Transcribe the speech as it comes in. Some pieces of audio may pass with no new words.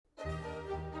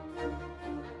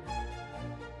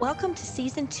Welcome to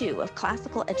Season 2 of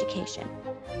Classical Education,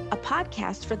 a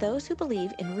podcast for those who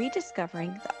believe in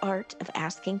rediscovering the art of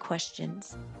asking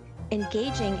questions,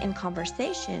 engaging in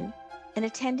conversation, and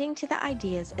attending to the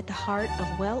ideas at the heart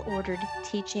of well-ordered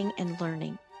teaching and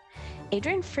learning.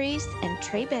 Adrian Fries and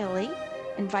Trey Bailey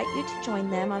invite you to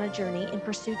join them on a journey in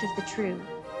pursuit of the true,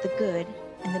 the good,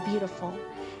 and the beautiful,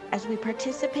 as we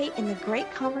participate in the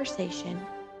great conversation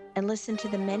and listen to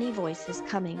the many voices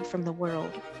coming from the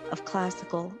world of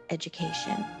classical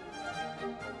education.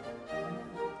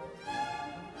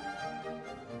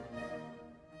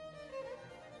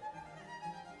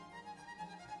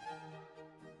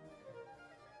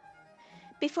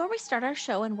 Before we start our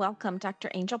show and welcome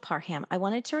Dr. Angel Parham, I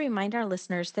wanted to remind our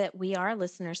listeners that we are a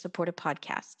listener-supported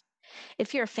podcast.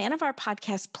 If you're a fan of our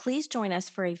podcast, please join us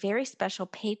for a very special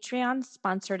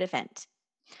Patreon-sponsored event.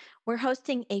 We're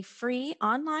hosting a free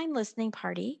online listening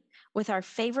party with our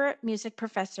favorite music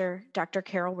professor, Dr.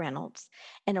 Carol Reynolds,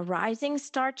 and a rising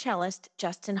star cellist,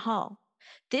 Justin Hall.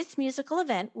 This musical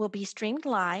event will be streamed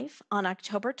live on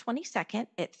October 22nd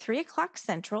at 3 o'clock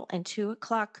Central and 3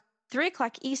 o'clock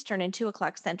Eastern and 2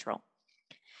 o'clock Central.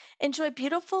 Enjoy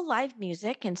beautiful live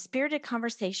music and spirited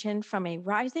conversation from a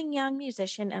rising young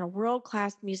musician and a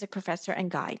world-class music professor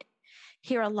and guide.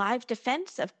 Hear a live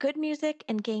defense of good music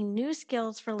and gain new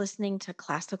skills for listening to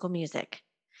classical music.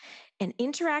 And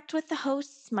interact with the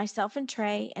hosts, myself and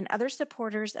Trey, and other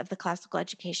supporters of the Classical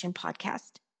Education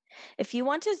Podcast. If you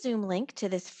want a Zoom link to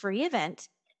this free event,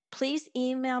 please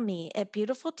email me at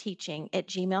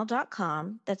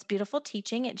beautifulteaching@gmail.com. That's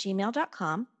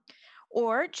beautifulteaching@gmail.com.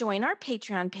 Or join our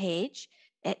Patreon page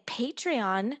at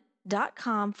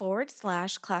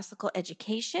patreon.com/classical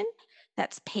education.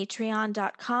 That's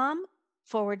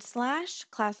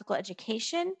patreon.com/classical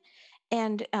education.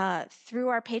 And through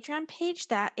our Patreon page,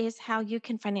 that is how you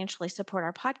can financially support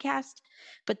our podcast.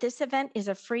 But this event is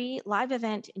a free live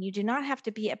event, and you do not have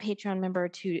to be a Patreon member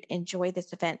to enjoy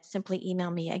this event. Simply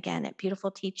email me again at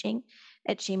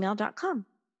beautifulteaching@gmail.com.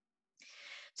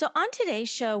 So on today's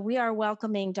show, we are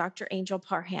welcoming Dr. Angel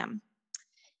Parham.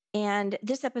 And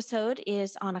this episode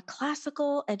is on a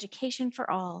classical education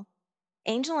for all.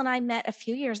 Angel and I met a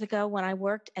few years ago when I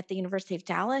worked at the University of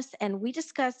Dallas, and we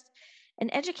discussed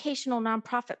an educational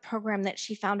nonprofit program that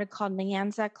she founded called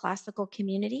Nyansa Classical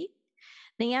Community.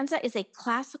 Nyansa is a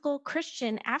classical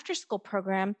Christian after-school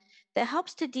program that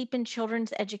helps to deepen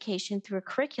children's education through a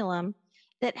curriculum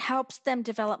that helps them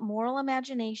develop moral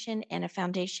imagination and a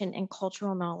foundation in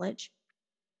cultural knowledge.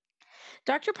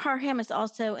 Dr. Parham is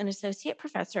also an Associate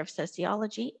Professor of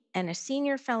Sociology and a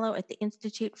Senior Fellow at the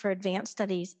Institute for Advanced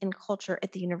Studies in Culture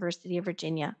at the University of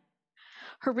Virginia.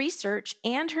 Her research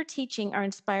and her teaching are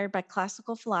inspired by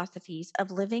classical philosophies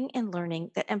of living and learning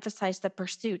that emphasize the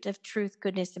pursuit of truth,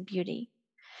 goodness, and beauty.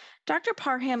 Dr.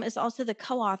 Parham is also the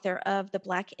co-author of The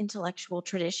Black Intellectual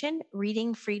Tradition,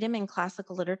 Reading Freedom in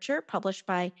Classical Literature, published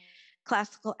by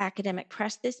Classical Academic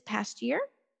Press this past year.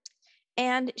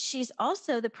 And she's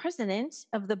also the president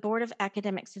of the Board of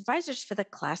Academics Advisors for the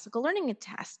Classical Learning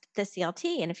Test, the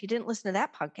CLT. And if you didn't listen to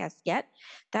that podcast yet,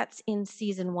 that's in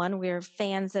season 1. We're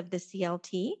fans of the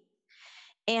CLT.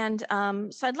 And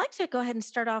so I'd like to go ahead and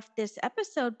start off this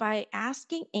episode by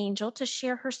asking Angel to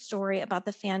share her story about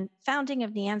the founding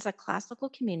of Nyansa Classical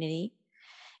Community.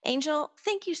 Angel,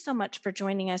 thank you so much for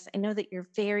joining us. I know that you're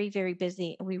very, very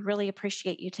busy, and we really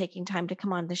appreciate you taking time to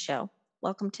come on the show.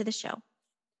 Welcome to the show.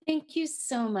 Thank you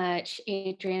so much,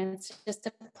 Adrian. It's just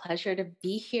a pleasure to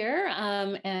be here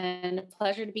and a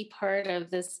pleasure to be part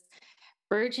of this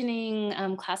burgeoning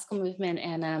classical movement,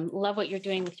 and love what you're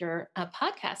doing with your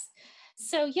podcast.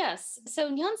 So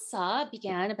Nyansa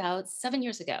began about 7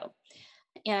 years ago,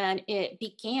 and it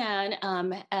began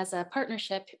as a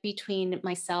partnership between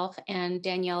myself and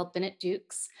Danielle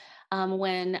Bennett-Dukes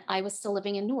when I was still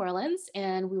living in New Orleans,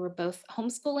 and we were both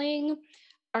homeschooling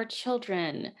our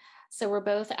children. So we're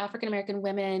both African-American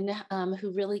women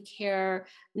who really care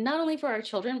not only for our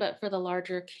children, but for the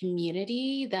larger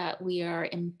community that we are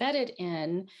embedded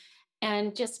in,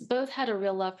 and just both had a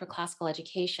real love for classical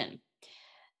education.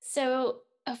 So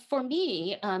for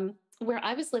me, where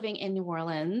I was living in New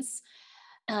Orleans,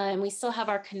 and we still have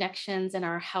our connections in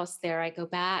our house there. I go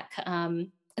back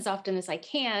as often as I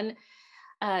can.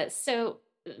 So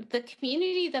the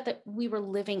community that we were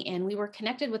living in, we were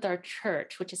connected with our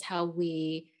church, which is how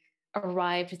we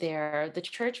arrived there. The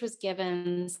church was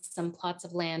given some plots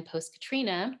of land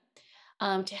post-Katrina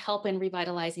to help in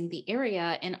revitalizing the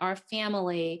area, and our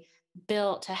family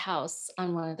built a house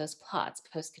on one of those plots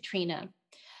post-Katrina.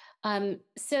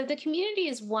 So the community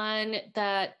is one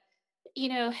that,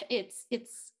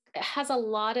 it's has a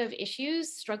lot of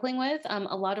issues struggling with,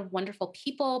 a lot of wonderful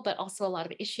people, but also a lot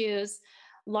of issues,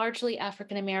 largely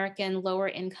African American, lower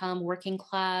income, working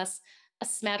class, a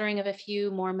smattering of a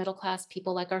few more middle class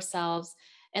people like ourselves.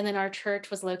 And then our church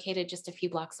was located just a few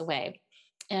blocks away.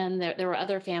 And there were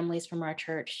other families from our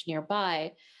church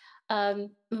nearby.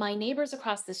 My neighbors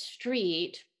across the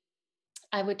street,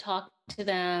 I would talk to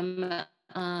them.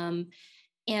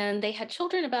 And they had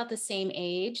children about the same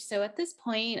age. So at this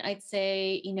point, I'd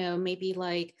say, maybe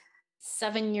like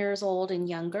 7 years old and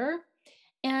younger.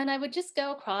 And I would just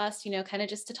go across, kind of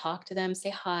just to talk to them, say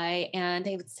hi. And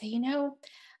they would say,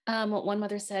 one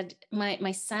mother said,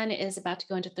 my son is about to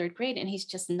go into third grade and he's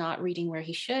just not reading where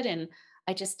he should. And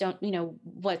I just don't,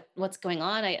 what's going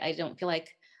on. I don't feel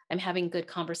like I'm having good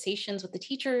conversations with the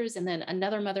teachers. And then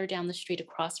another mother down the street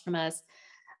across from us,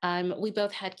 we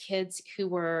both had kids who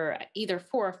were either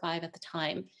 4 or 5 at the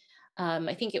time.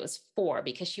 I think it was 4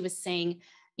 because she was saying,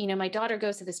 my daughter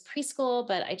goes to this preschool,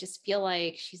 but I just feel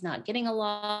like she's not getting a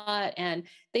lot. And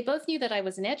they both knew that I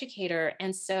was an educator.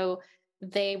 And so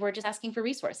they were just asking for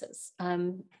resources,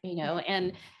 and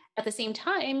at the same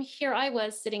time, here I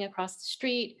was sitting across the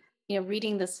street,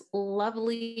 reading this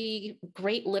lovely,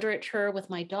 great literature with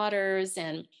my daughters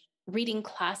and reading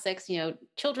classics,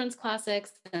 children's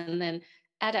classics, and then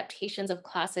adaptations of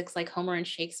classics like Homer and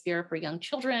Shakespeare for young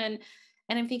children.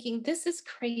 And I'm thinking, this is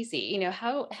crazy.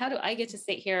 How do I get to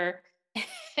sit here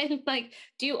and like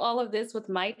do all of this with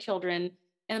my children?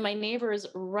 And my neighbors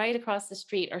right across the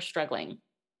street are struggling.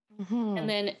 And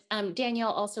Mhm. then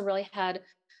Danielle also really had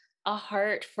a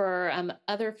heart for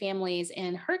other families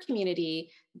in her community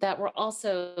that were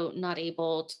also not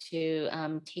able to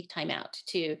take time out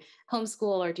to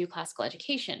homeschool or do classical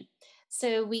education.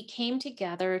 So we came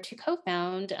together to co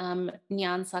found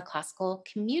Nyansa Classical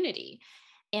Community.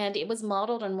 And it was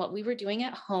modeled on what we were doing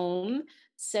at home.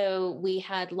 So we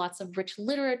had lots of rich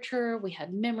literature, we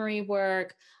had memory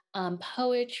work,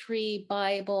 poetry,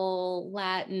 Bible,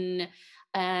 Latin.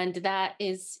 And that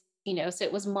is, so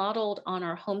it was modeled on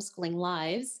our homeschooling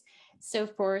lives. So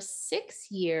for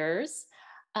 6 years,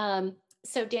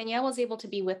 so Danielle was able to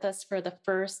be with us for the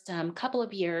first couple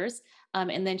of years,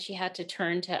 and then she had to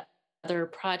turn to other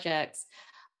projects.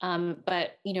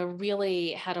 But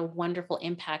really had a wonderful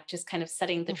impact, just kind of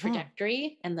setting the Mhm.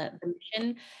 trajectory and the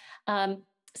mission. Um,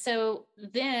 so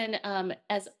then,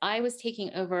 as I was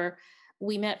taking over,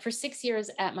 we met for 6 years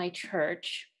at my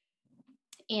church,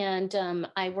 and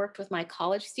I worked with my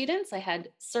college students. I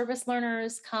had service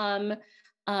learners come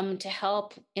to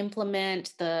help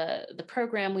implement the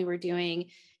program we were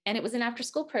doing, and it was an after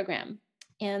school program.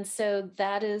 And so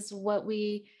that is what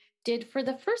we did for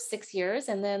the first 6 years.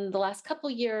 And then the last couple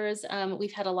years,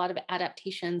 we've had a lot of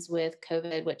adaptations with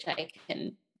COVID, which I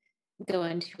can go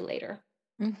into later.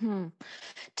 Mhm.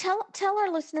 Tell our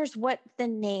listeners what the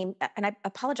name, and I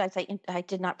apologize, I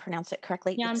did not pronounce it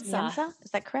correctly. It's Nyansa. Nyansa,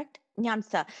 is that correct?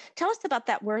 Nyansa. Tell us about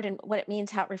that word and what it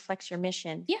means, how it reflects your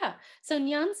mission. Yeah. So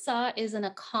Nyansa is an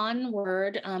Akan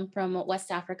word from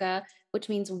West Africa, which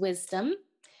means wisdom.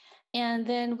 And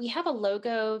then we have a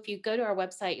logo. If you go to our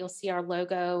website, you'll see our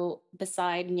logo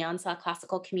beside Nyansa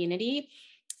Classical Community.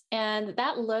 And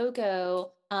that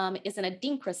logo is an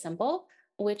Adinkra symbol,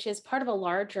 which is part of a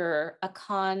larger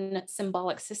Akan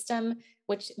symbolic system,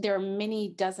 which there are many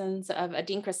dozens of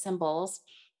Adinkra symbols.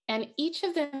 And each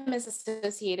of them is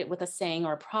associated with a saying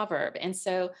or a proverb. And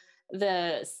so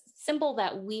the symbol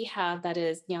that we have, that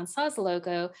is Nyansa's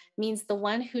logo, means the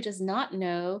one who does not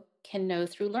know can know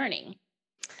through learning.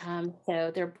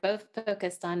 So they're both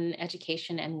focused on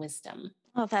education and wisdom.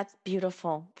 Oh, that's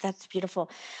beautiful. That's beautiful.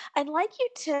 I'd like you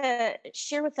to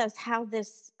share with us how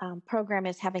this program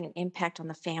is having an impact on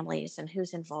the families and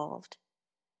who's involved.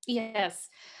 Yes.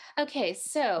 Okay.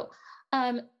 So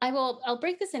I'll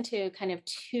break this into kind of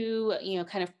two,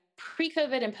 kind of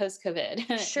pre-COVID and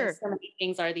post-COVID, as Sure. so many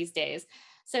things are these days.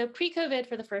 So pre-COVID,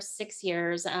 for the first 6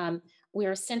 years, we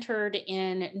were centered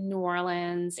in New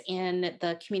Orleans in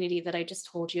the community that I just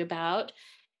told you about.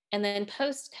 And then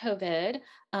post COVID,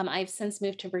 I've since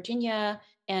moved to Virginia,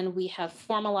 and we have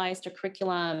formalized a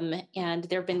curriculum. And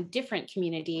there have been different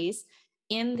communities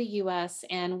in the US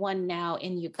and one now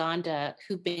in Uganda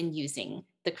who've been using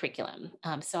the curriculum.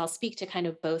 So I'll speak to kind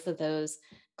of both of those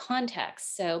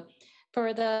contexts. So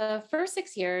for the first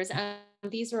 6 years,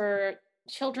 these were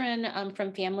children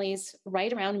from families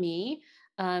right around me.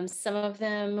 Some of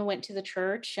them went to the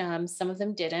church, some of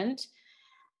them didn't.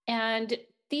 And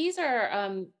these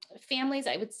are families,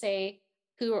 I would say,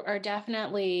 who are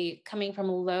definitely coming from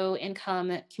low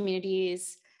income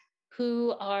communities,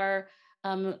 who are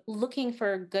looking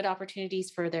for good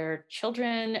opportunities for their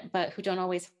children, but who don't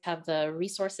always have the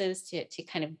resources to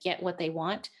kind of get what they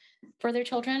want for their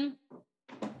children.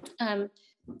 And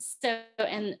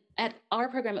at our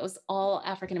program, it was all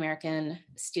African American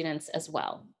students as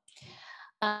well.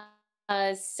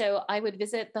 So I would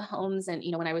visit the homes and,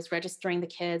 when I was registering the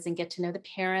kids and get to know the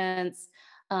parents,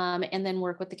 and then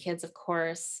work with the kids, of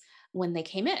course, when they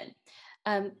came in.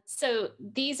 So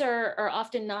these are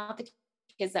often not the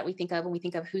kids that we think of when we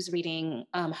think of who's reading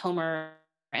Homer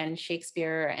and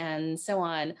Shakespeare and so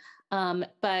on.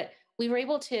 But we were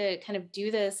able to kind of do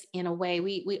this in a way.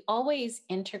 We always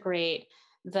integrate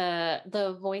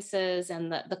the voices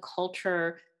and the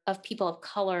culture of people of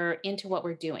color into what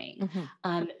we're doing,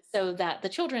 so that the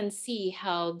children see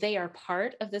how they are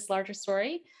part of this larger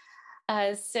story.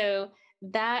 So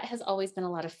that has always been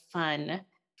a lot of fun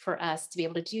for us to be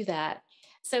able to do that.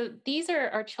 So these are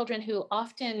our children who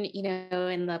often,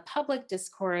 in the public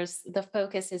discourse, the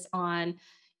focus is on,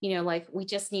 like we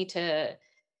just need to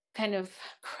kind of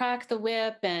crack the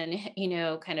whip and,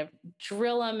 kind of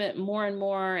drill them more and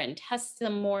more and test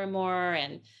them more and more.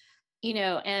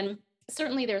 And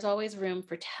certainly there's always room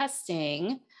for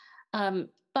testing.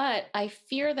 But I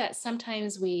fear that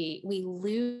sometimes we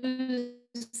lose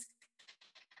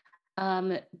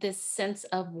this sense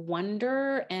of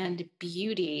wonder and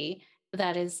beauty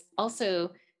that is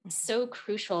also so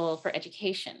crucial for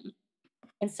education.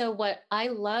 And so, what I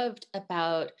loved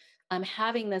about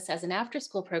having this as an after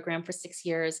school program for 6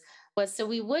 years was so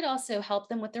we would also help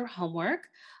them with their homework,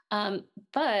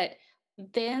 but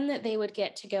then they would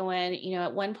get to go in.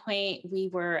 At one point, we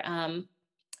were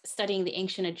studying the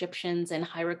ancient Egyptians and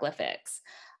hieroglyphics.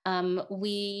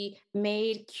 We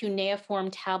made cuneiform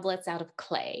tablets out of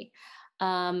clay.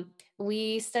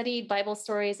 We studied Bible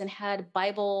stories and had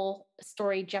Bible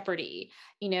story Jeopardy.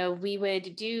 We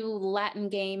would do Latin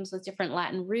games with different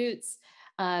Latin roots.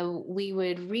 We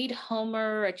would read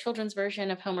Homer, a children's version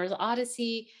of Homer's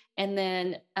Odyssey, and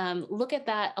then look at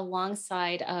that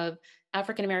alongside of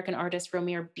African American artist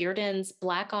Romare Bearden's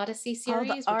Black Odyssey Oh, the series,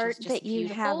 which is art just that you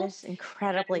have beautiful. is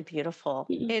incredibly beautiful.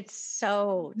 It's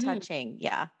so Mhm. touching.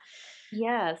 Yeah.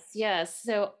 Yes, yes.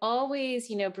 So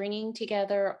always, bringing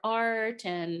together art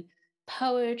and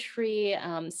poetry,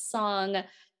 song,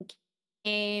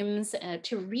 games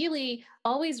to really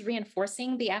always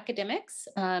reinforcing the academics,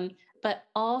 but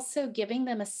also giving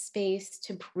them a space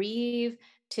to breathe,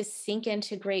 to sink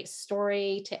into great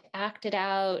story, to act it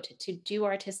out, to do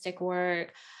artistic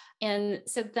work. And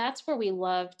so that's where we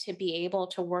love to be able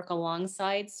to work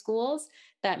alongside schools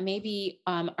that maybe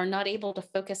are not able to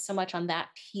focus so much on that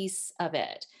piece of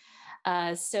it.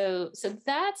 So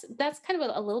that's kind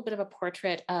of a little bit of a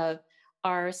portrait of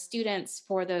our students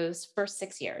for those first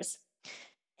 6 years.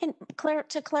 And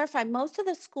to clarify, most of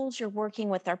the schools you're working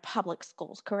with are public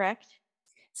schools, correct?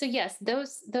 So yes,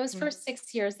 those Mm. first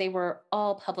 6 years they were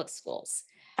all public schools.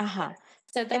 Uh-huh.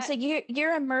 So And so that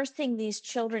you're immersing these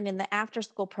children in the after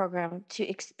school program to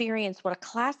experience what a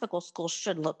classical school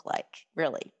should look like,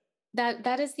 really.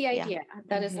 that is the Yeah. idea.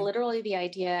 That is Hmm. literally the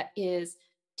idea, is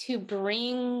to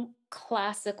bring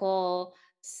classical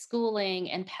schooling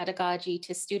and pedagogy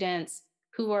to students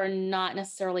who are not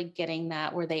necessarily getting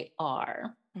that where they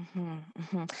are. Hmm.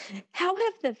 Hmm. How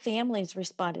have the families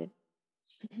responded?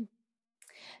 Mhm.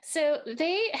 So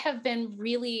they have been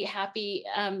really happy,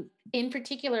 in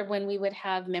particular when we would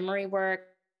have memory work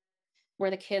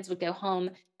where the kids would go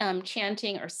home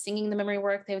chanting or singing the memory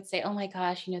work. They would say, oh my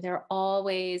gosh, they're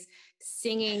always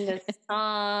singing this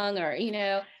song, or,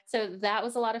 so that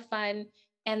was a lot of fun.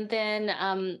 And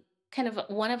then kind of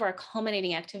one of our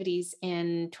culminating activities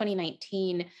in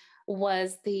 2019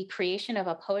 was the creation of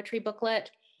a poetry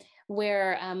booklet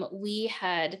where we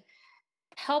had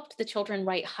helped the children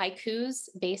write haikus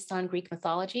based on Greek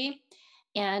mythology.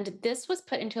 And this was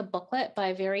put into a booklet by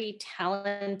a very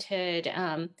talented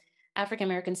African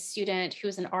American student who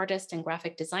is an artist and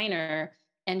graphic designer.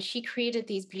 And she created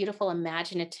these beautiful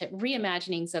imaginative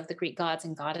reimaginings of the Greek gods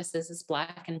and goddesses as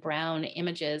Black and brown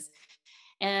images.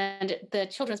 And the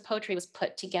children's poetry was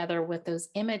put together with those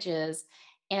images.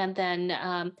 And then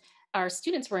our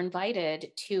students were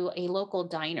invited to a local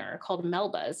diner called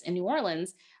Melba's in New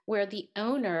Orleans, where the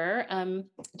owner,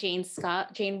 Jane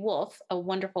Wolfe, a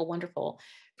wonderful, wonderful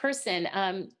person,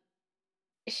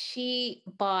 she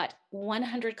bought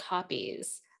 100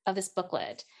 copies of this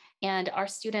booklet. And our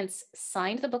students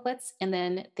signed the booklets and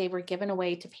then they were given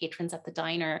away to patrons at the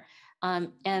diner.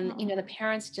 And the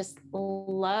parents just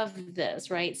love this,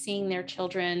 right? Seeing their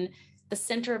children the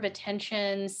center of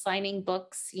attention, signing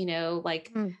books,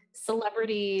 like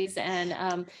celebrities.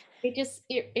 And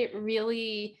it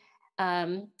really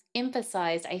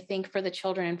emphasized, I think, for the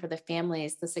children and for the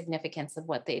families, the significance of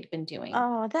what they'd been doing.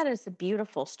 Oh, that is a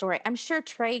beautiful story. I'm sure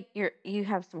Trey, you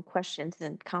have some questions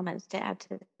and comments to add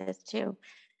to this too.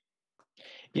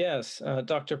 Yes,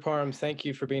 Dr. Parham, thank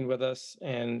you for being with us,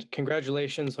 and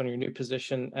congratulations on your new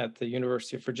position at the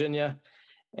University of Virginia.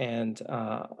 And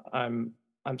I'm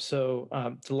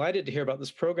so delighted to hear about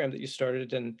this program that you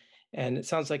started, and it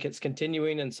sounds like it's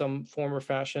continuing in some form or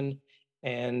fashion.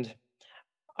 And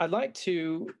I'd like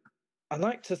to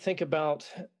think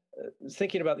about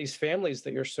thinking about these families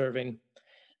that you're serving.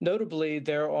 Notably,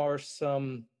 there are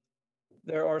some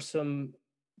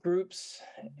groups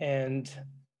and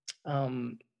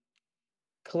um,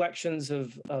 collections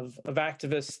of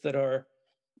activists that are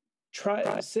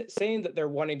saying that they're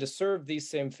wanting to serve these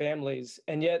same families,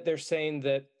 and yet they're saying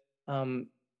that um,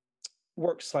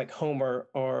 works like Homer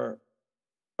are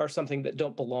something that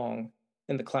don't belong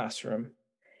in the classroom.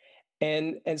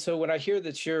 And so when I hear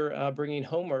that you're bringing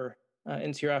Homer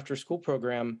into your after school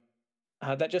program,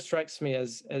 that just strikes me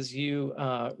as you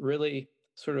really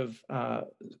sort of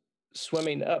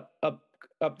swimming up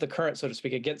the current, so to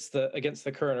speak, against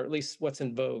the current, or at least what's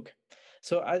in vogue.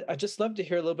 So I just love to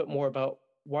hear a little bit more about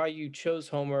why you chose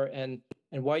Homer, and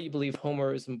why you believe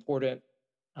Homer is important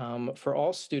for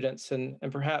all students, and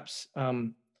perhaps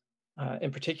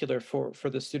in particular for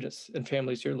the students and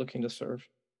families you're looking to serve.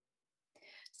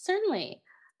 Certainly.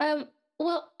 Um,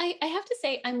 well, I have to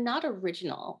say I'm not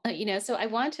original, so I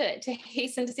want to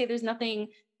hasten to say there's nothing,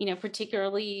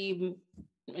 particularly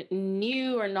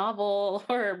new or novel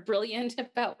or brilliant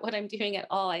about what I'm doing at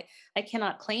all. I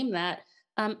cannot claim that.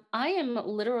 I am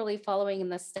literally following in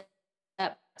the steps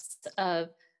of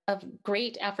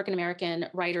great African American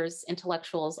writers,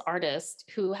 intellectuals, artists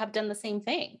who have done the same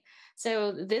thing.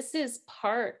 So this is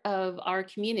part of our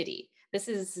community. This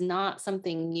is not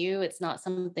something new. It's not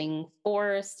something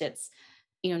forced. It's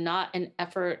not an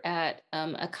effort at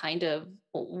a kind of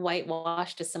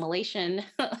whitewashed assimilation.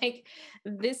 Like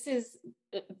this is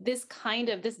this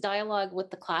dialogue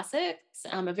with the classics,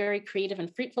 a very creative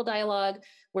and fruitful dialogue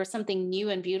where something new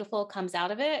and beautiful comes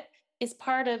out of it, is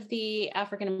part of the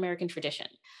African American tradition.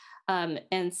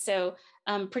 And so,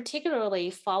 particularly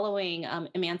following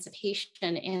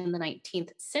emancipation in the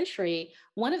 19th century,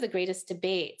 one of the greatest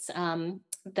debates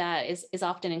that is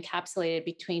often encapsulated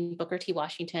between Booker T.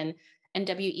 Washington and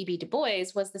W.E.B. Du Bois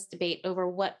was this debate over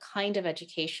what kind of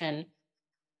education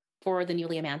for the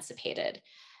newly emancipated.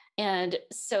 And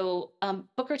so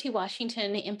Booker T.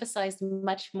 Washington emphasized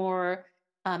much more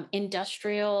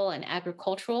industrial and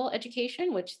agricultural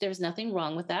education, which there's nothing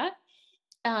wrong with that,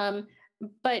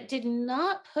 but did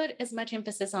not put as much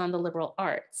emphasis on the liberal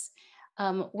arts.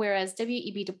 Whereas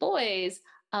W.E.B. Du Bois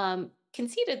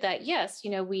conceded that, yes,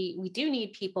 we do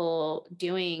need people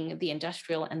doing the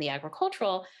industrial and the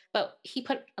agricultural, but he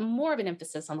put more of an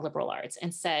emphasis on the liberal arts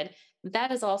and said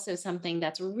that is also something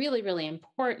that's really, really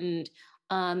important.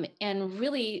 And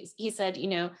really, he said,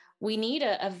 we need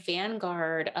a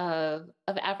vanguard of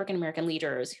African American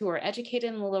leaders who are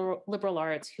educated in the liberal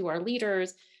arts, who are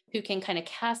leaders, who can kind of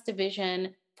cast a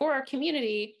vision for our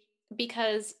community,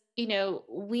 because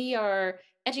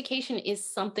education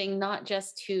is something not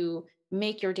just to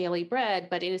make your daily bread,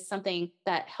 but it is something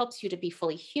that helps you to be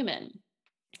fully human.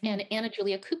 And Anna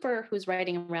Julia Cooper, who's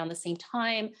writing around the same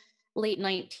time, late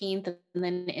 19th and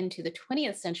then into the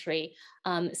 20th century,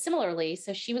 similarly.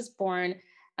 So she was born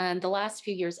the last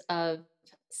few years of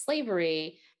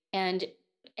slavery, and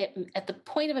at the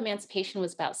point of emancipation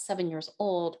was about 7 years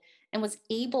old, and was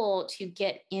able to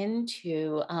get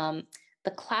into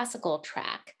the classical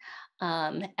track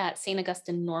at St.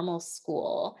 Augustine Normal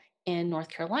School in North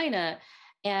Carolina.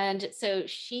 And so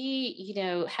she,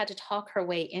 had to talk her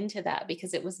way into that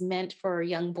because it was meant for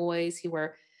young boys who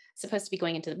were supposed to be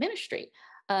going into the ministry.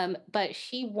 But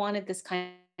she wanted this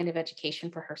kind of education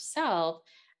for herself,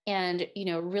 and,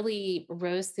 really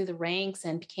rose through the ranks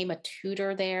and became a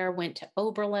tutor there, went to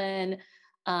Oberlin,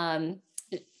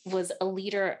 was a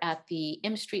leader at the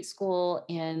M Street School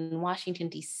in Washington,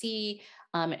 D.C.,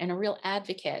 and a real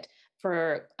advocate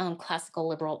for classical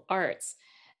liberal arts.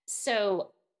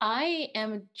 So I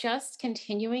am just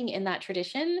continuing in that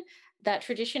tradition. That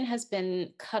tradition has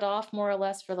been cut off more or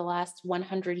less for the last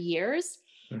 100 years.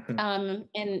 And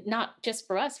not just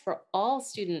for us, for all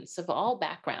students of all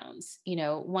backgrounds.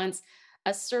 Once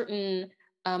a certain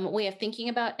way of thinking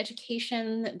about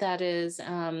education that is,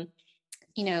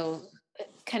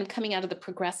 kind of coming out of the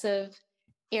progressive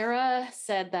era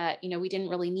said that, we didn't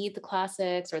really need the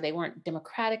classics, or they weren't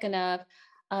democratic enough.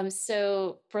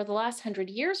 So for the last 100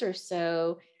 years or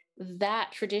so,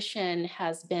 that tradition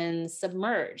has been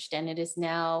submerged, and it is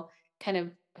now kind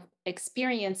of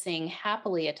experiencing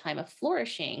happily a time of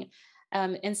flourishing.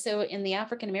 And so in the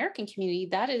African American community,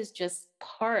 that is just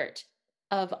part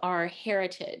of our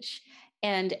heritage.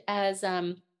 And as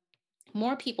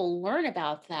more people learn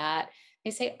about that,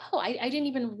 they say, oh, I didn't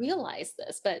even realize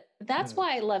this. But that's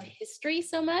why I love history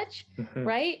so much,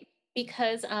 right?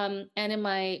 Because, and in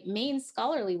my main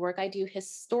scholarly work, I do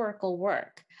historical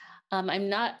work. I'm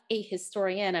not a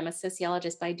historian, I'm a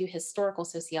sociologist, but I do historical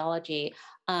sociology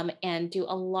and do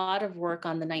a lot of work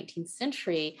on the 19th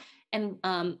century. And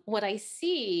what I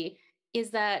see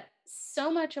is that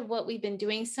so much of what we've been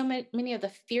doing, so many of the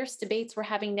fierce debates we're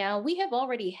having now, we have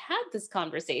already had this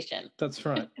conversation. That's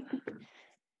right.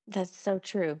 That's so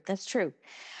true. That's true.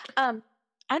 Um,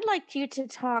 I'd like you to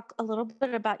talk a little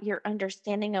bit about your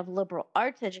understanding of liberal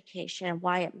arts education and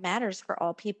why it matters for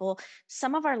all people.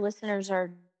 Some of our listeners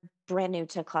are brand new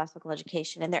to classical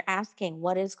education and they're asking,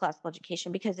 what is classical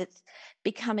education? Because it's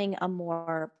becoming a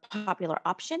more popular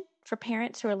option for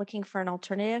parents who are looking for an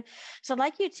alternative. So I'd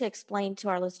like you to explain to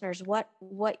our listeners what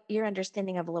your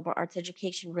understanding of liberal arts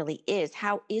education really is.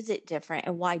 How is it different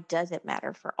and why does it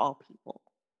matter for all people?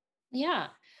 Yeah.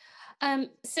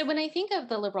 So when I think of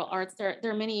the liberal arts, there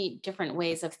are many different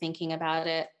ways of thinking about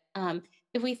it.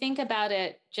 If we think about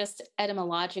it just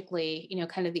etymologically,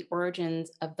 kind of the origins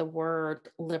of the word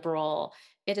liberal,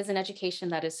 it is an education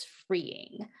that is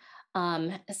freeing.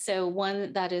 So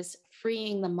one that is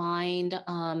freeing the mind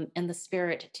and the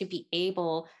spirit to be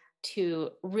able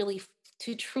to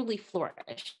to truly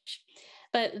flourish.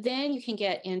 But then you can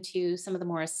get into some of the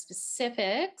more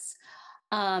specifics.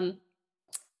 Um,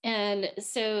 and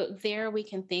so there we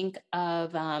can think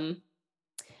of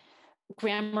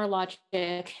grammar,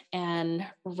 logic, and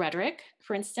rhetoric,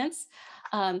 for instance.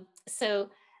 So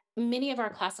many of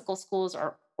our classical schools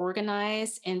are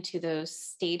organized into those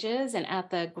stages. And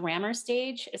at the grammar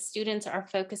stage, students are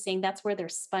focusing, that's where they're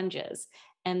sponges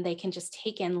and they can just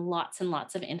take in lots and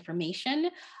lots of information.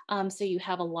 So you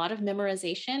have a lot of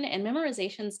memorization, and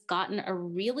memorization's gotten a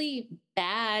really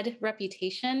bad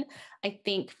reputation, I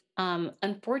think,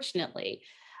 unfortunately.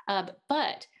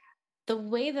 But the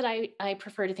way that I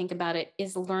prefer to think about it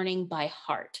is learning by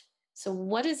heart. So,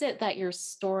 what is it that you're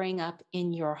storing up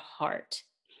in your heart?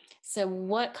 So,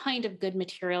 what kind of good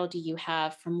material do you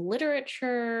have from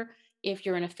literature? If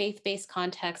you're in a faith based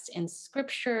context, in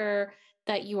scripture,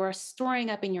 that you are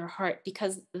storing up in your heart,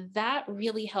 because that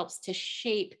really helps to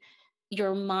shape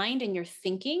your mind and your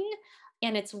thinking.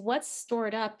 And it's what's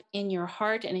stored up in your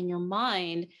heart and in your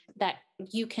mind that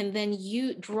you can then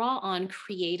draw on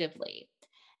creatively,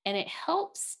 and it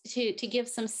helps to give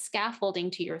some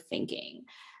scaffolding to your thinking.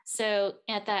 So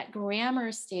at that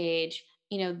grammar stage,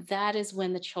 that is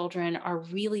when the children are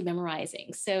really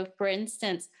memorizing. So for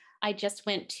instance, I just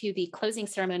went to the closing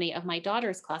ceremony of my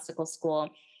daughter's classical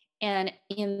school, and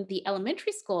in the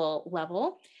elementary school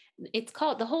level,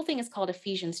 the whole thing is called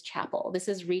Ephesians Chapel. This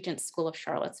is Regent School of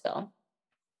Charlottesville.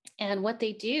 And what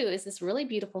they do is this really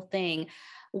beautiful thing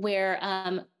where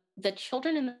the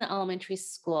children in the elementary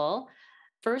school,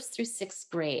 first through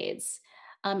sixth grades,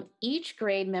 each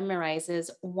grade memorizes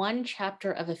one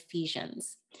chapter of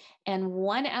Ephesians, and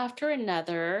one after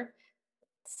another.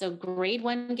 So grade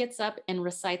 1 gets up and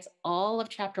recites all of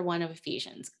chapter 1 of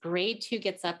Ephesians. Grade 2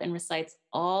 gets up and recites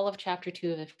all of chapter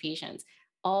 2 of Ephesians,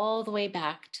 all the way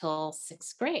back till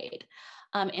sixth grade.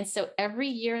 And so every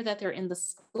year that they're in the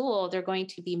school, they're going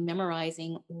to be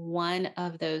memorizing one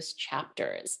of those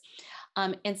chapters.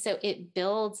 And so it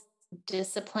builds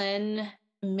discipline,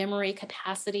 memory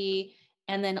capacity,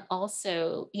 and then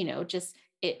also, just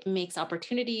it makes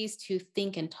opportunities to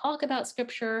think and talk about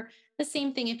scripture. The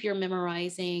same thing if you're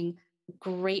memorizing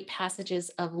great passages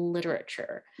of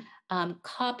literature.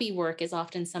 Copy work is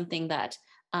often something that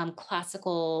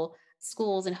classical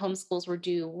schools and homeschools will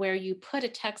do, where you put a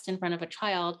text in front of a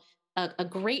child, a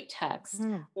great text,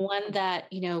 one that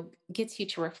gets you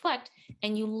to reflect,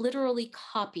 and you literally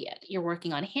copy it. You're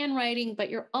working on handwriting, but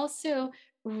you're also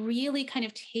really kind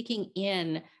of taking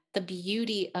in the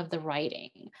beauty of the writing.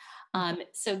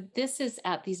 So this is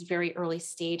at these very early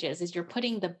stages, is you're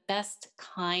putting the best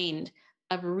kind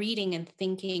of reading and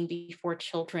thinking before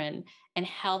children and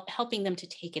helping them to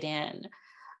take it in.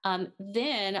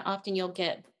 Then often you'll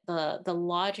get the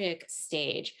logic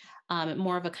stage,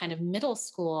 more of a kind of middle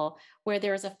school, where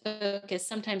there's a focus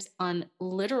sometimes on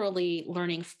literally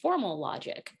learning formal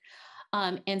logic.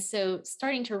 And so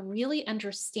starting to really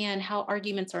understand how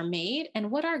arguments are made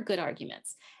and what are good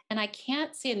arguments. And I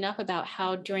can't say enough about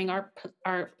how during our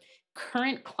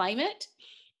current climate,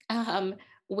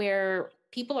 where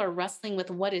people are wrestling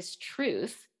with what is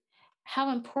truth,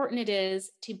 how important it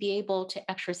is to be able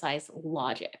to exercise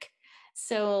logic.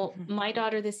 So my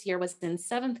daughter this year was in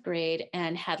 7th grade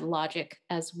and had logic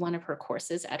as one of her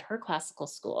courses at her classical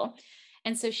school.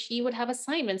 And so she would have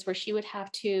assignments where she would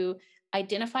have to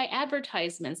identify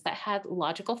advertisements that had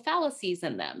logical fallacies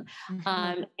in them.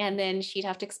 And then she'd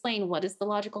have to explain what is the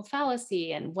logical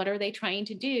fallacy and what are they trying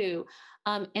to do.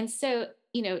 And so,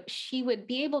 she would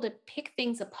be able to pick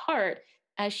things apart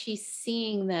as she's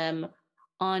seeing them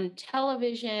on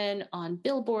television, on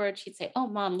billboards. She'd say, "Oh,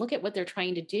 Mom, look at what they're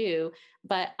trying to do,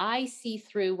 but I see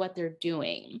through what they're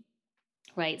doing."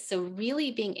 Right. So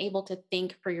really being able to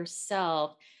think for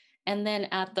yourself. And then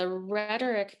at the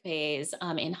rhetoric phase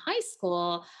in high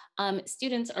school,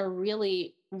 students are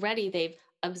really ready. They've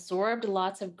absorbed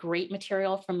lots of great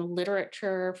material from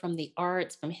literature, from the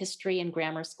arts, from history and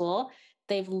grammar school.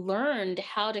 They've learned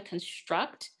how to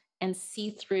construct and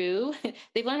see through.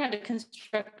 They've learned how to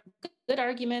construct good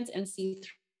arguments and see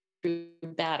through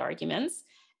bad arguments.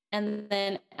 And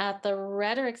then at the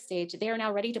rhetoric stage, they are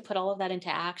now ready to put all of that into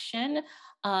action.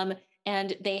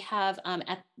 And they have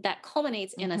that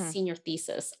culminates in a senior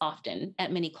thesis often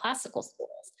at many classical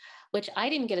schools, which I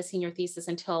didn't get a senior thesis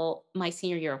until my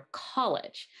senior year of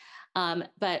college.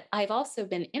 But I've also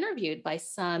been interviewed by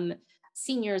some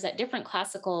seniors at different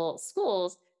classical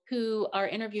schools who are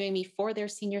interviewing me for their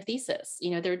senior thesis.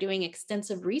 They're doing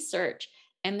extensive research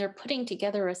and they're putting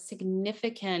together a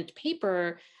significant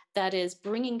paper that is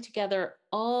bringing together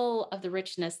all of the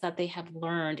richness that they have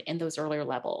learned in those earlier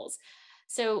levels.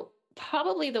 So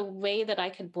probably the way that I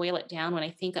could boil it down when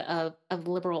I think of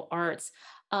liberal arts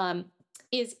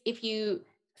is if you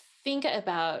think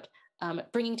about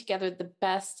bringing together the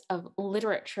best of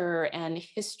literature and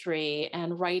history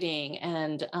and writing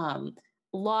and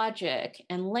logic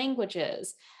and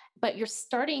languages, but you're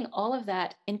starting all of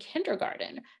that in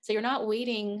kindergarten. So you're not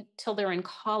waiting till they're in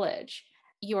college.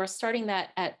 You are starting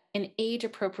that at an age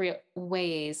appropriate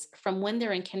ways from when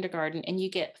they're in kindergarten, and you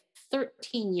get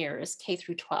 13 years, K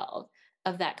through 12,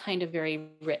 of that kind of very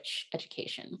rich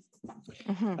education.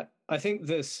 I think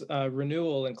this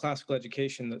renewal in classical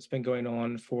education that's been going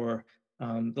on for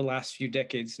the last few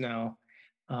decades now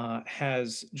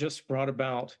has just brought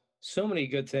about so many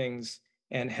good things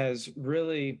and has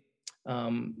really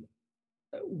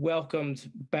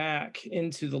welcomed back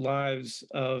into the lives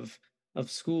of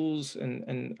schools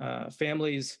and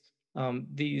families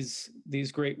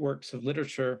these great works of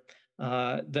literature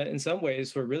that in some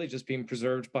ways were really just being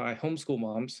preserved by homeschool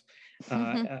moms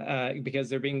because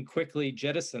they're being quickly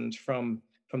jettisoned from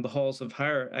the halls of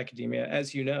higher academia,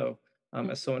 as you know,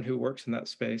 as someone who works in that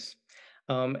space.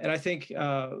 And I think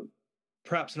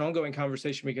perhaps an ongoing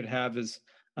conversation we could have is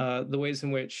the ways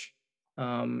in which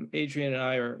Adrian and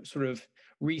I are sort of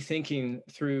rethinking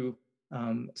through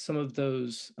some of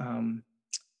those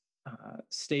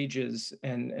stages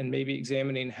and maybe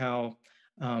examining how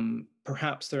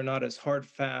perhaps they're not as hard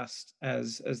fast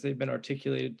as they've been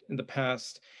articulated in the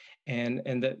past,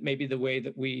 and that maybe the way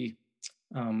that we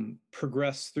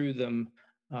progress through them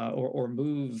or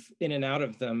move in and out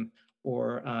of them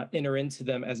or enter into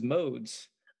them as modes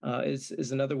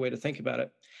is another way to think about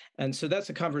it. And so that's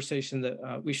a conversation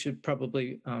that we should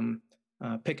probably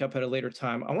pick up at a later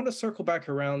time. I want to circle back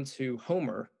around to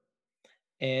Homer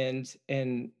and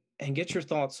get your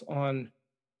thoughts on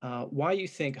why you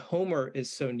think Homer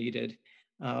is so needed.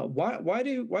 Why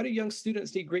do young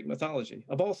students need Greek mythology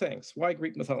of all things? Why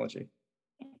Greek mythology?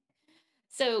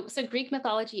 So Greek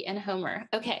mythology and Homer.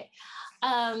 Okay,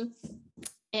 and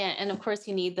of course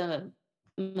you need the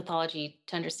mythology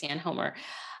to understand Homer.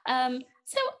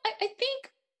 So I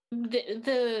think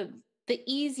the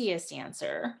easiest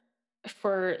answer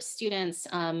for students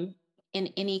in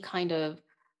any kind of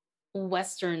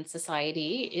Western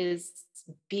society is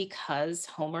because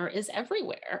Homer is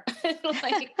everywhere.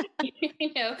 Like,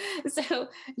 so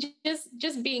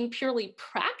just being purely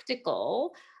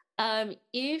practical,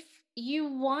 if you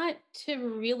want to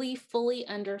really fully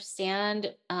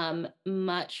understand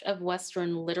much of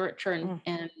Western literature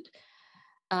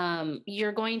and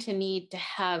you're going to need to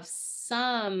have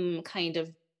some kind of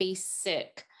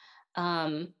basic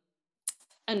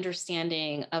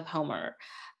understanding of Homer.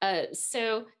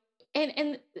 So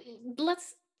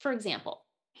let's, for example,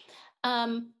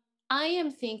 I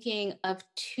am thinking of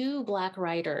two Black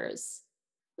writers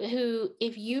who,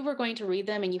 if you were going to read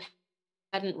them and you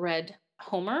hadn't read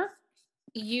Homer,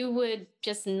 you would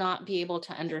just not be able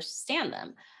to understand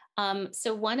them.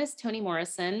 So one is Toni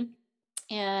Morrison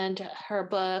and her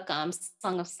book,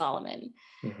 Song of Solomon.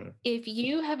 If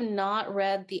you have not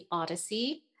read the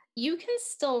Odyssey, you can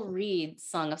still read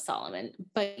Song of Solomon,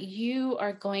 but you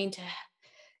are going to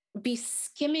be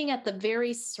skimming at the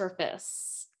very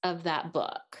surface of that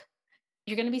book.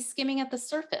 you're going to be skimming at the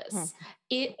surface.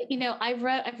 I've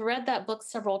read that book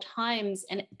several times,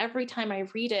 and every time I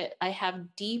read it, I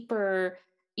have deeper,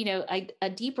 a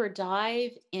deeper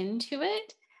dive into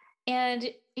it. And,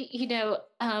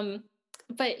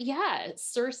 but yeah,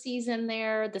 Circe's in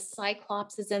there, the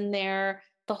Cyclops is in there,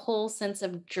 the whole sense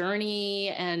of journey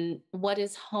and what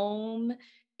is home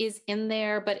is in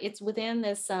there, but it's within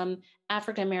this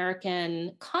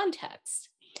African-American context.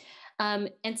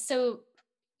 And so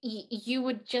you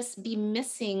would just be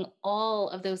missing all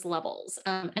of those levels.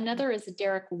 Another is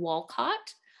Derek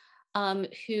Walcott,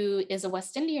 who is a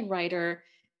West Indian writer.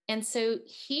 And so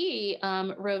he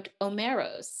wrote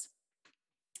Omeros.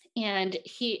 And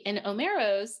in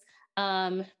Omeros,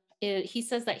 he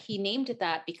says that he named it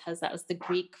that because that was the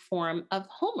Greek form of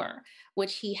Homer,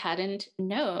 which he hadn't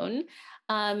known.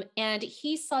 And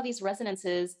he saw these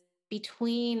resonances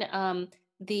between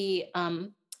the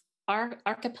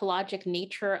archipelagic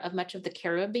nature of much of the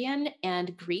Caribbean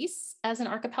and Greece as an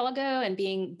archipelago, and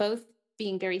being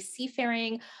very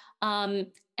seafaring.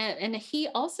 And he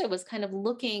also was kind of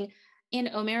looking in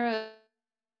Omeros.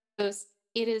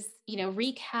 It is,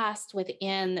 recast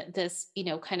within this,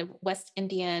 kind of West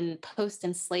Indian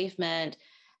post-enslavement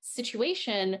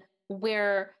situation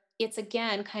where it's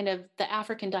again kind of the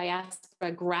African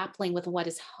diaspora grappling with what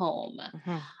is home.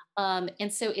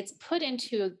 And so it's put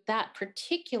into that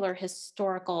particular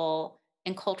historical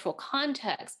and cultural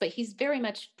context, but he's very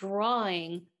much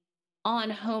drawing on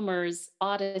Homer's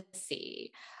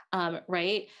Odyssey,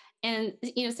 right? And,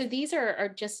 so these are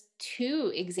just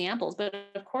two examples, but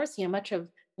of course, much of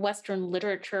Western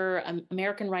literature,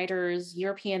 American writers,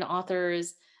 European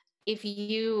authors, if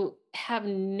you have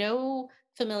no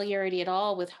familiarity at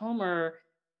all with Homer,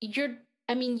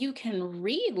 you can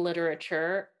read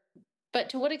literature, but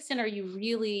to what extent are you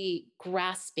really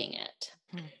grasping it?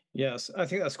 Yes, I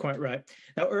think that's quite right.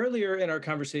 Now, earlier in our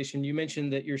conversation, you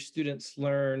mentioned that your students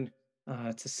learn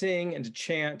to sing and to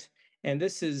chant, and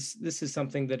this is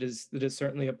something that is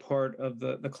certainly a part of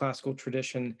the classical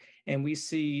tradition, and we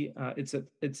see its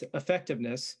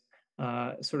effectiveness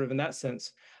sort of in that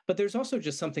sense. But there's also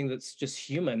just something that's just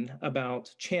human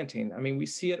about chanting. I mean, we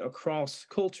see it across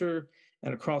culture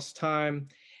and across time,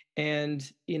 and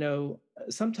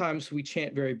sometimes we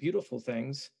chant very beautiful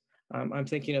things. I'm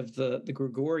thinking of the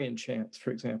Gregorian chants, for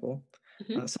example.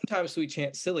 Sometimes we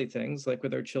chant silly things, like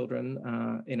with our children,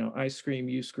 I scream,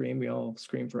 you scream, we all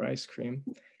scream for ice cream.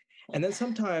 And then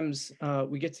sometimes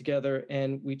we get together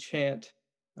and we chant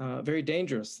very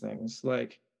dangerous things,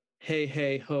 like, hey,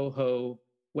 hey, ho, ho,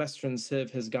 Western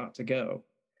Civ has got to go.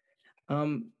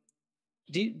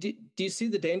 Do you see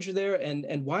the danger there?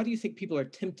 And why do you think people are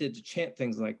tempted to chant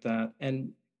things like that?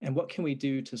 And what can we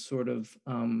do to sort of,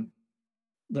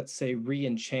 let's say,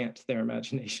 re-enchant their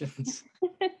imaginations?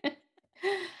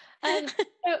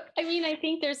 I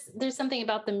think there's something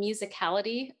about the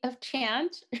musicality of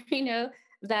chant,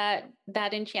 that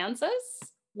enchants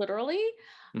us, literally.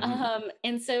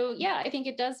 And so, yeah, I think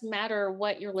it does matter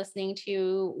what you're listening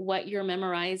to, what you're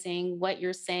memorizing, what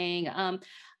you're saying. I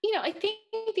think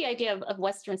the idea of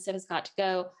Western Civ has got to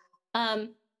go.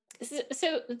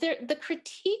 So the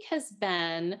critique has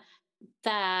been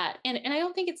that, and I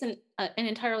don't think it's an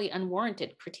entirely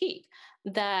unwarranted critique,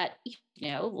 that,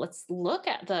 let's look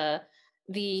at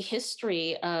the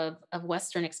history of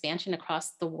Western expansion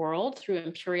across the world through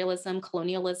imperialism,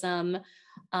 colonialism,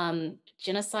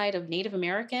 genocide of Native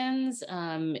Americans,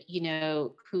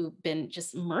 who've been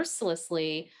just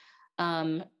mercilessly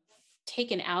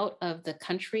taken out of the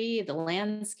country, the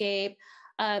landscape.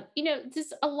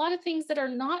 There's a lot of things that are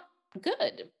not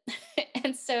good.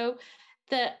 And so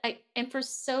and for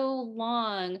so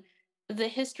long, the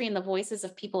history and the voices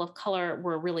of people of color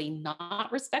were really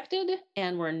not respected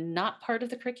and were not part of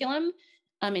the curriculum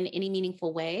in any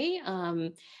meaningful way.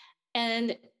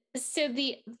 And so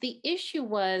the issue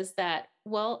was that,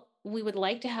 well, we would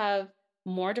like to have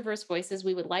more diverse voices.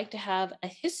 We would like to have a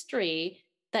history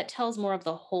that tells more of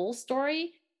the whole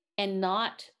story and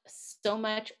not so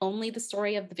much only the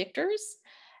story of the victors.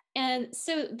 And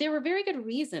so there were very good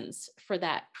reasons for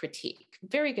that critique,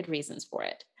 very good reasons for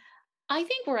it. I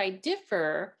think where I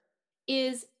differ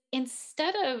is,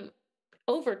 instead of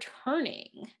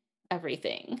overturning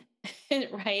everything,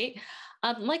 right?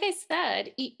 Like I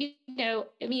said,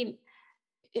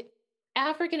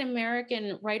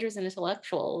 African-American writers and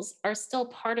intellectuals are still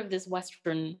part of this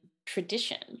Western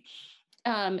tradition.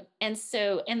 And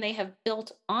they have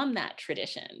built on that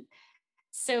tradition.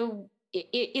 So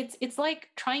it's like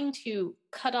trying to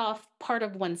cut off part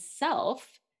of oneself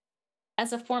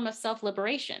as a form of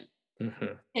self-liberation.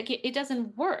 Like it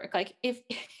doesn't work. Like if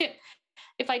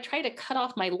I try to cut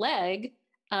off my leg,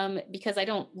 because I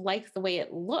don't like the way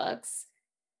it looks,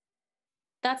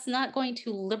 that's not going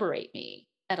to liberate me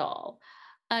at all.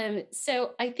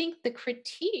 So I think the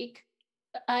critique,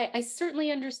 I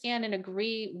certainly understand and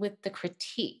agree with the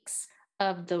critiques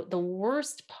of the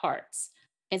worst parts,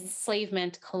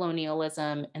 enslavement,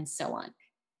 colonialism, and so on.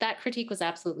 That critique was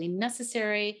absolutely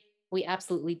necessary. We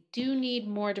absolutely do need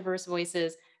more diverse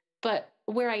voices. But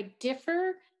where I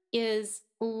differ is,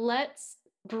 let's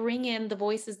bring in the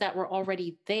voices that were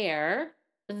already there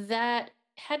that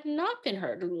had not been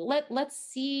heard. Let's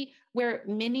see where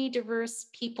many diverse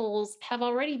peoples have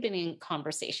already been in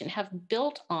conversation, have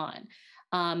built on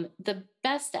the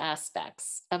best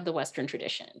aspects of the Western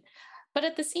tradition. But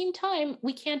at the same time,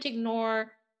 we can't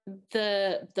ignore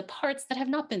the parts that have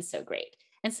not been so great.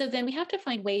 And so then we have to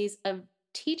find ways of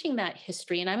teaching that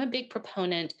history. And I'm a big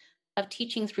proponent of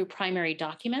teaching through primary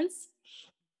documents.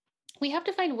 We have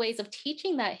to find ways of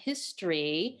teaching that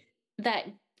history that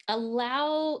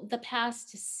allow the past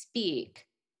to speak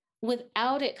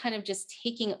without it kind of just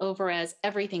taking over as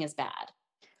everything is bad,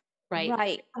 right?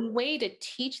 Right. A way to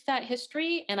teach that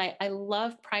history. And I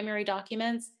love primary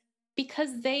documents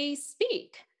because they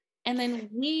speak. And then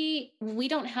we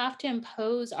don't have to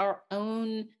impose our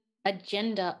own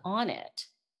agenda on it.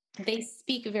 They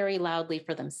speak very loudly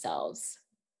for themselves.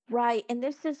 Right. And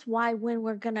this is why when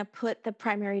we're going to put the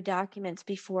primary documents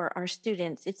before our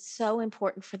students, it's so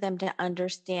important for them to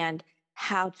understand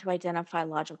how to identify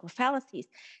logical fallacies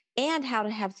and how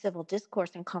to have civil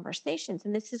discourse and conversations.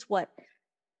 And this is what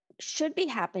should be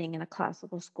happening in a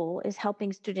classical school, is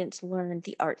helping students learn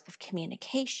the arts of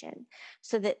communication,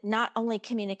 so that not only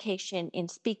communication in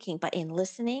speaking, but in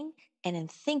listening and in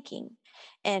thinking.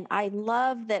 And I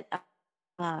love that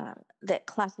that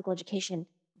classical education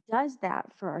does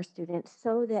that for our students,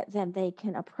 so that then they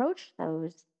can approach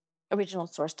those original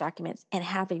source documents and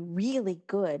have a really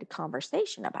good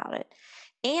conversation about it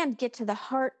and get to the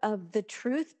heart of the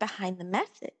truth behind the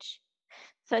message.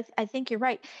 So I think you're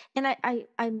right. And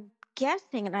I'm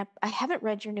guessing, and I haven't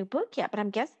read your new book yet, but I'm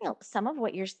guessing some of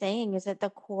what you're saying is at the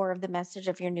core of the message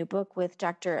of your new book with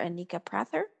Dr. Anika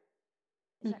Prather.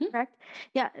 Is that correct?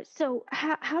 Yeah. So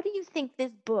how do you think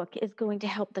this book is going to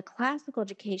help the classical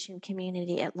education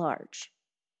community at large?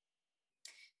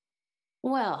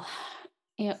 Well,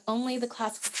 only the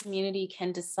classical community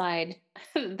can decide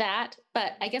that.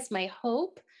 But I guess my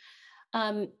hope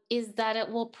is that it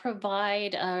will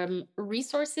provide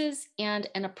resources and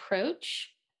an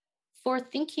approach for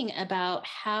thinking about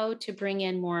how to bring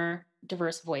in more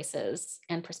diverse voices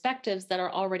and perspectives that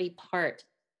are already part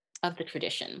of the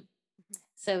tradition.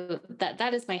 So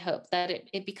that is my hope, that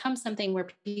it becomes something where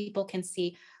people can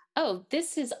see, oh,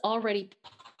 this is already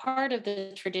part of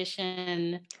the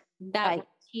tradition that Right. we're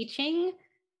teaching,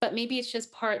 but maybe it's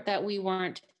just part that we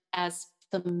weren't as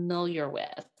familiar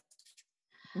with.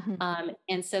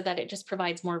 And so that it just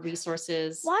provides more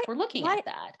resources Why? for looking at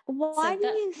that. Why So do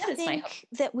you that is my hope. think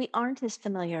that we aren't as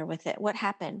familiar with it? What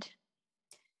happened?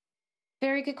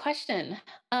 Very good question.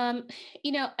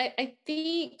 I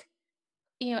think,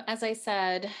 as I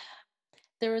said,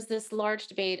 there was this large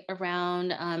debate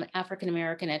around African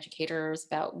American educators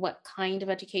about what kind of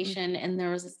education, and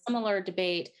there was a similar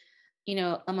debate,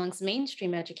 amongst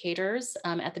mainstream educators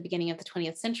at the beginning of the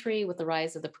 20th century with the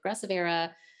rise of the progressive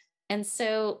era. And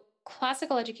so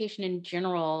classical education in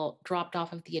general dropped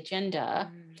off of the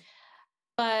agenda.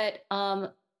 But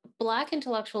Black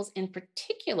intellectuals in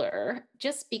particular,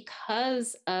 just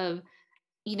because of,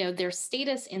 their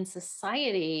status in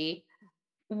society,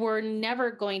 were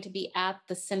never going to be at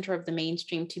the center of the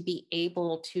mainstream to be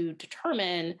able to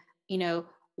determine,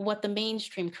 what the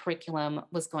mainstream curriculum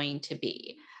was going to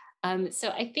be. So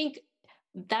I think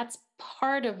that's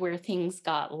part of where things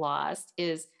got lost,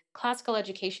 is classical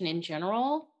education in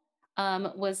general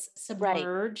was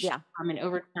submerged and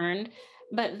overturned.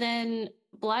 But then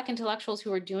Black intellectuals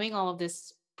who were doing all of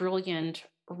this brilliant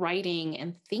writing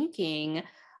and thinking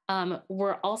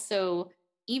were also,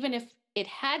 even if it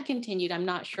had continued, I'm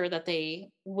not sure that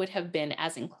they would have been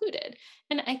as included.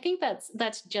 And I think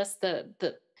that's just the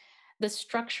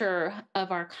structure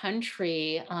of our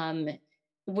country,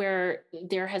 where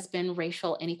there has been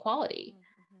racial inequality,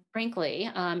 frankly.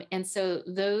 And so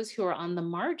those who are on the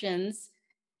margins,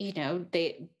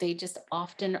 they just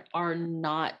often are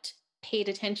not paid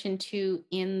attention to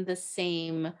in the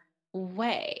same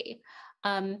way.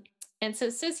 And so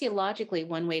sociologically,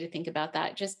 one way to think about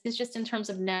that is just in terms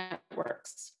of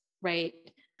networks, right?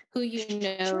 Who you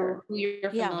know, who you're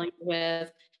familiar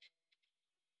with.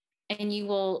 And you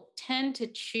will tend to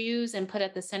choose and put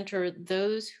at the center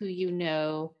those who you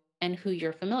know and who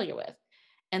you're familiar with.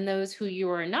 And those who you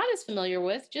are not as familiar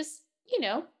with, just,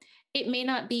 it may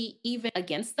not be even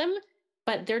against them,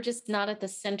 but they're just not at the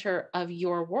center of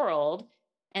your world.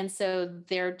 And so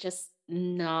they're just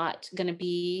not going to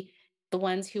be the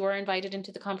ones who are invited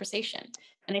into the conversation.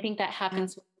 And I think that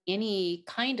happens with any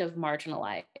kind of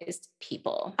marginalized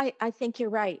people. I think you're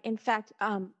right. In fact,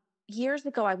 years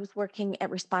ago, I was working at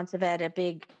Responsive Ed, a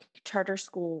big charter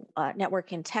school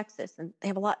network in Texas, and they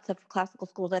have lots of classical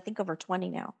schools, I think over 20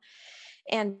 now.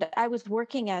 And I was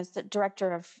working as the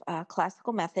director of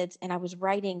classical methods, and I was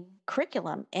writing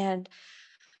curriculum. And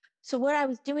so what I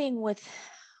was doing with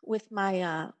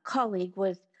my colleague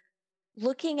was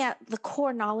looking at the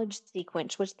core knowledge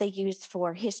sequence, which they use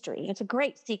for history. It's a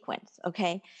great sequence,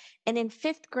 okay? And in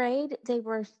fifth grade, they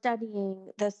were studying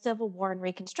the Civil War and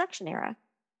Reconstruction era.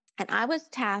 And I was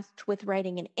tasked with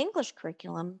writing an English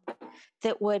curriculum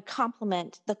that would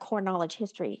complement the core knowledge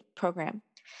history program.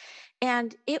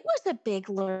 And it was a big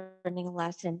learning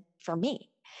lesson for me.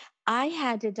 I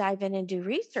had to dive in and do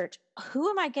research. Who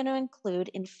am I going to include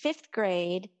in fifth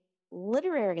grade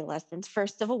literary lessons for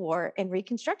Civil War and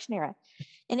Reconstruction era?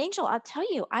 And Angel, I'll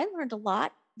tell you, I learned a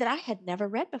lot that I had never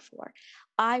read before.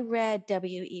 I read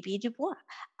W.E.B. Du Bois.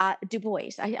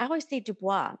 I always say Du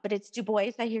Bois, but it's Du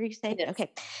Bois. I hear you say. Yes.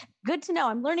 Okay, good to know.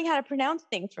 I'm learning how to pronounce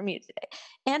things from you today.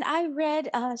 And I read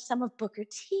some of Booker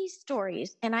T's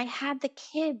stories, and I had the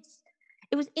kids.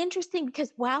 It was interesting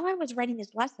because while I was writing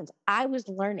these lessons, I was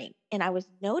learning and I was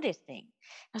noticing.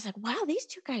 I was like, wow, these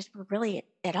two guys were really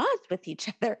at odds with each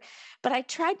other. But I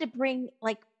tried to bring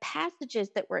like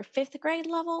passages that were fifth grade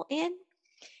level in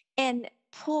and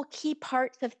pull key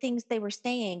parts of things they were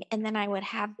saying. And then I would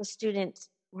have the students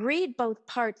read both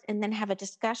parts and then have a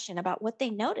discussion about what they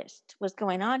noticed was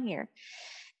going on here.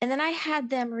 And then I had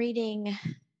them reading,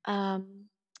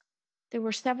 there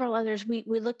were several others. We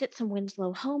looked at some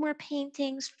Winslow Homer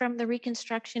paintings from the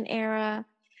Reconstruction era.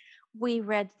 We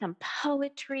read some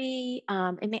poetry,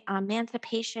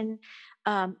 emancipation.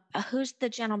 Who's the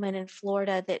gentleman in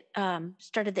Florida that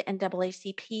started the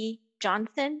NAACP?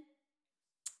 Johnson?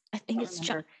 I think it's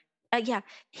John. Yeah,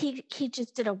 he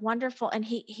just did a wonderful, and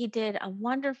he did a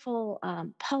wonderful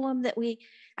poem that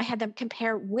I had them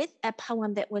compare with a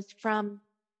poem that was from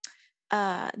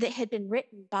that had been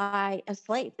written by a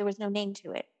slave. There was no name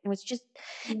to it. It was just,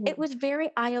 it was very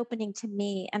eye-opening to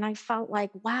me, and I felt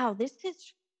like, wow, this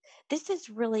is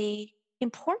really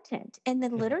important. And the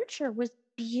literature was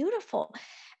beautiful.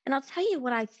 And I'll tell you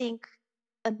what I think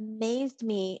amazed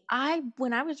me.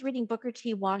 When I was reading Booker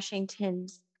T.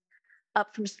 Washington's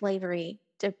Up from Slavery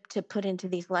to put into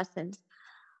these lessons,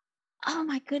 oh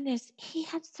my goodness, he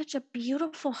had such a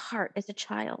beautiful heart as a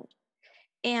child.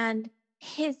 And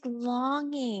his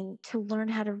longing to learn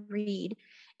how to read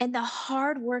and the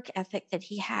hard work ethic that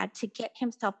he had to get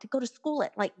himself to go to school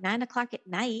at like 9:00 at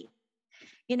night,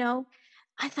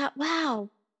 I thought,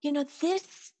 wow,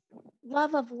 this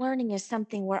love of learning is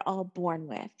something we're all born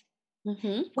with.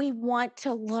 Mm-hmm. We want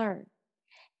to learn.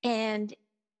 And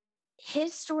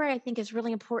his story, I think, is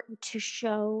really important to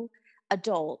show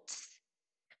adults,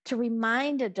 to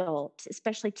remind adults,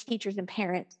 especially teachers and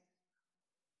parents,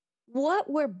 what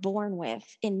we're born with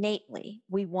innately.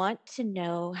 We want to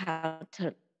know how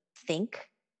to think,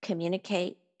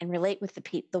 communicate, and relate with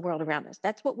the world around us.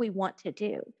 That's what we want to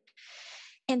do.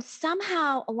 And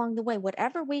somehow along the way,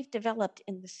 whatever we've developed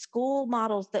in the school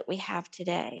models that we have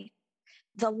today,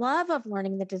 the love of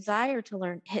learning, the desire to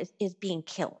learn is being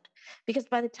killed. Because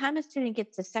by the time a student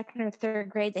gets to second or third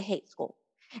grade, they hate school.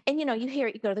 And you hear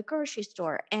it, you go to the grocery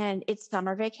store and it's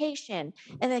summer vacation.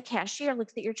 And the cashier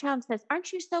looks at your child and says,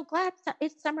 aren't you so glad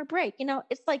it's summer break?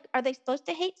 It's like, are they supposed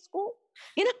to hate school?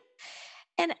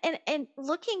 And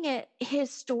looking at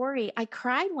his story, I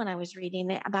cried when I was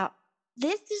reading it about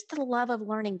this is the love of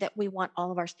learning that we want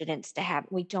all of our students to have.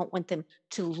 We don't want them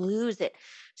to lose it.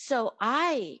 So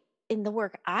in the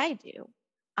work I do,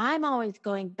 I'm always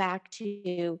going back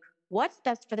to what's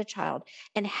best for the child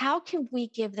and how can we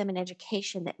give them an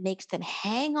education that makes them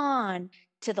hang on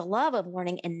to the love of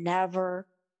learning and never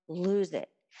lose it.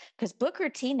 Because Booker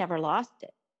T never lost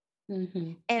it.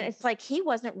 Mm-hmm. And it's like he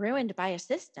wasn't ruined by a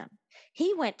system.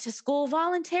 He went to school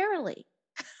voluntarily.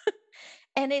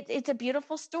 And it's a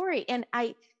beautiful story. And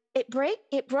it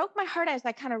broke my heart as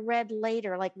I kind of read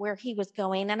later, like where he was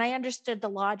going, and I understood the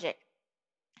logic.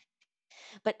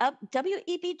 But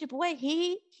W.E.B. Du Bois,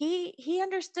 he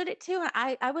understood it too.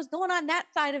 I was going on that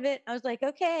side of it. I was like,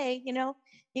 okay, you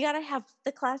got to have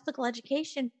the classical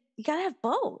education. You got to have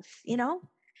both,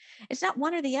 It's not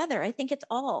one or the other. I think it's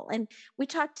all. And we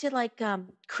talked to like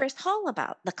Chris Hall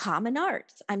about the common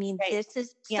arts. I mean, Right. this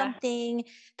is something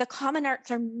the common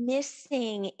arts are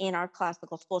missing in our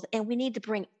classical schools, and we need to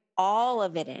bring all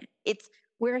of it in. It's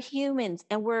We're humans,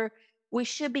 and we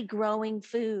should be growing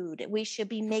food. We should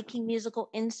be making musical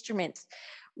instruments.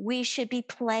 We should be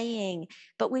playing,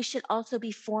 but we should also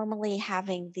be formally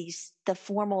having the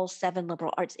formal 7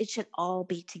 liberal arts. It should all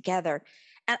be together.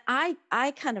 And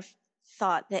I kind of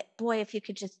thought that, boy, if you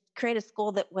could just create a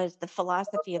school that was the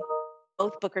philosophy of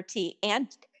both Booker T and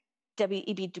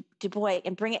W.E.B. Du Bois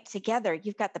and bring it together,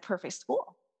 you've got the perfect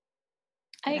school.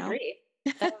 I agree.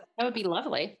 That would be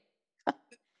lovely.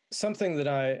 Something that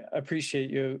I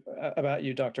appreciate about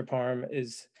you, Dr. Parham,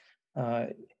 is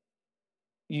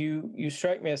you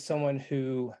strike me as someone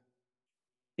who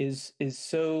is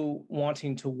so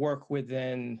wanting to work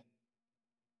within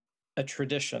a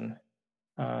tradition,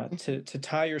 to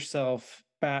tie yourself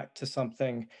back to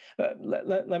something.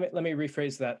 Let me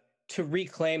rephrase that: to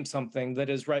reclaim something that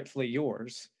is rightfully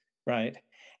yours, right?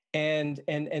 And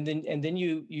then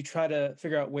you try to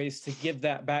figure out ways to give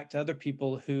that back to other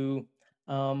people who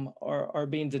are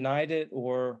being denied it,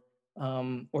 or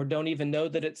don't even know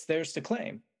that it's theirs to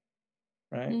claim,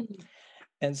 right? Mm-hmm.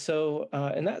 And so,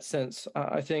 in that sense,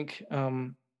 I think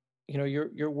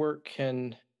your work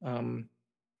can,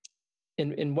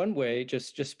 in one way,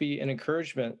 just be an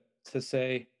encouragement to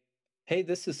say, hey,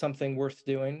 this is something worth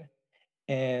doing,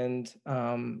 and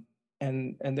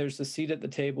there's a seat at the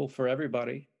table for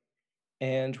everybody,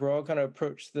 and we're all going to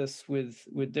approach this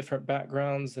with different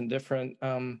backgrounds and different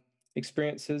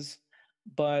experiences,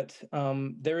 but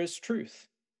there is truth,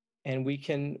 and we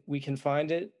can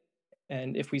find it,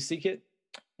 and if we seek it,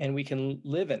 and we can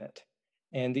live in it.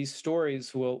 And these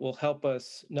stories will help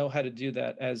us know how to do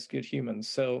that as good humans.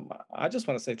 So I just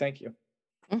want to say thank you.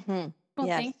 Mm-hmm. Well,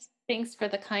 yes. Thanks for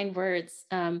the kind words.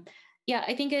 Yeah,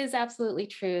 I think it is absolutely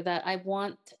true that I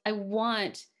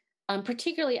want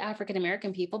particularly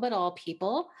African-American people, but all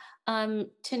people,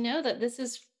 to know that this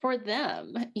is for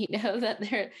them,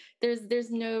 that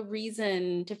there's no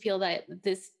reason to feel that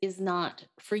this is not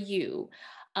for you.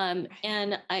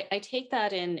 And I take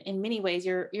that in many ways.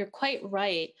 You're quite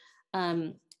right,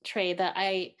 Trey, that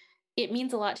it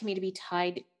means a lot to me to be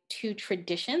tied to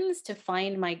traditions, to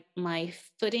find my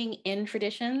footing in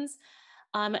traditions.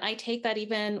 I take that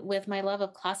even with my love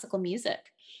of classical music.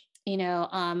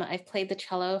 I've played the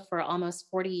cello for almost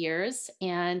 40 years,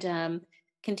 and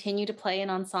continue to play in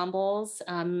ensembles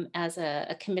as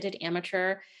a committed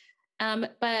amateur.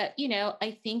 But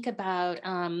I think about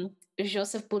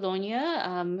Joseph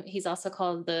Boulogne. He's also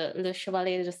called Le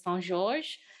Chevalier de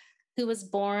Saint-Georges, who was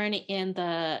born in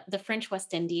the French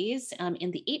West Indies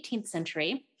in the 18th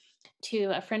century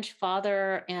to a French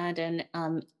father and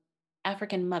an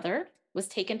African mother, was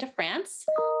taken to France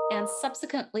and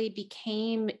subsequently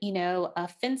became, a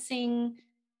fencing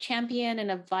champion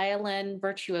and a violin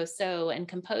virtuoso and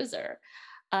composer.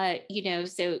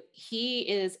 So he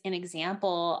is an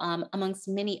example amongst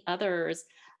many other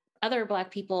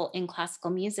Black people in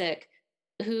classical music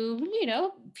who,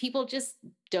 people just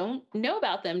don't know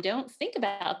about them, don't think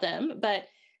about them, but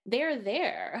they're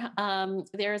there.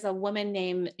 There's a woman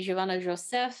named Giovanna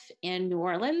Joseph in New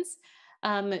Orleans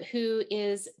who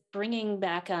is bringing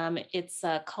back, it's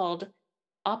called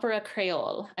Opera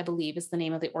Creole, I believe is the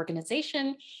name of the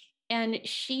organization. And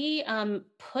she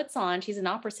she's an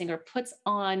opera singer, puts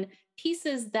on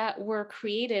pieces that were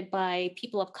created by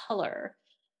people of color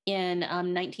in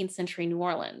 19th century New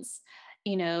Orleans.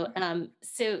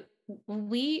 So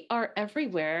we are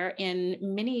everywhere in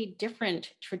many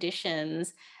different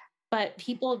traditions, but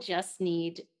people just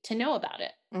need to know about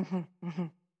it. Mm-hmm, mm-hmm.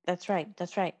 That's right.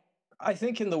 That's right. I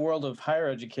think in the world of higher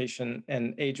education,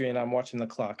 and Adrian, I'm watching the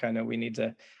clock. I know we need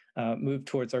to move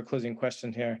towards our closing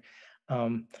question here.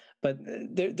 But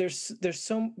there's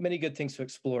so many good things to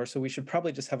explore, so we should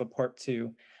probably just have a part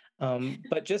 2.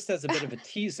 But just as a bit of a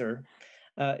teaser,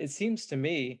 it seems to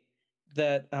me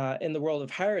that in the world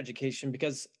of higher education,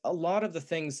 because a lot of the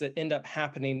things that end up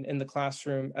happening in the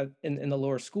classroom in the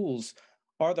lower schools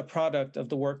are the product of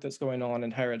the work that's going on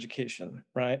in higher education,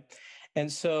 right?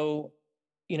 And so,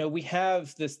 we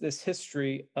have this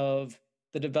history of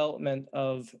the development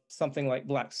of something like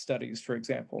Black studies, for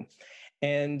example.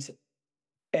 And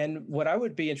what I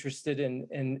would be interested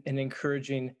in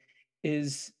encouraging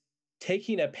is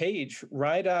taking a page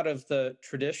right out of the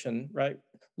tradition, right?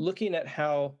 Looking at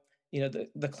how,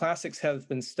 the classics have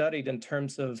been studied in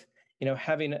terms of,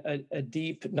 having a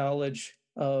deep knowledge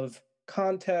of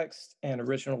context and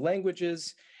original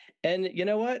languages. And you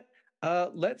know what?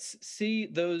 Let's see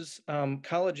those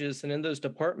colleges and in those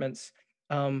departments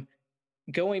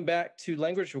going back to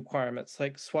language requirements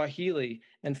like Swahili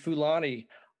and Fulani,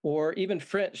 or even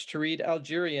French to read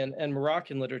Algerian and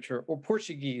Moroccan literature, or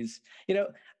Portuguese.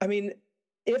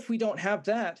 If we don't have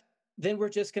that, then we're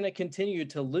just going to continue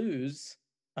to lose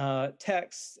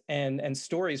texts and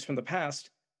stories from the past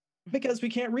because we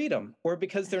can't read them, or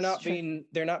because they're not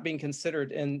being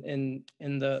considered in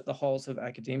the halls of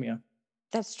academia.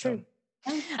 That's true.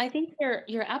 I think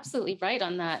you're absolutely right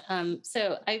on that.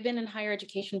 So I've been in higher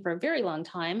education for a very long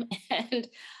time, and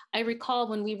I recall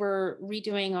when we were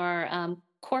redoing our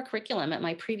core curriculum at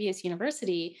my previous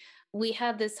university, we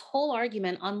had this whole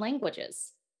argument on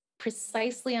languages,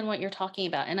 precisely on what you're talking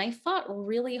about. And I fought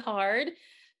really hard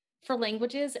for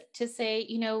languages to say,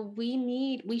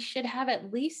 we should have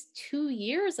at least 2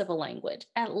 years of a language,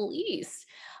 at least.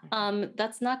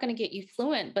 That's not going to get you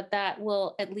fluent, but that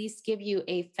will at least give you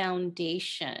a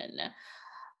foundation.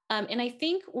 And I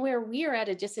think where we are at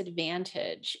a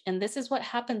disadvantage, and this is what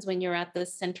happens when you're at the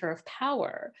center of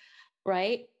power,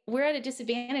 right? We're at a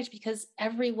disadvantage because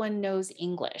everyone knows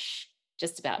English,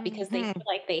 just about, because they feel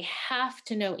like they have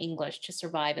to know English to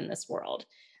survive in this world.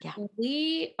 Yeah.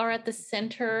 We are at the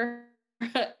center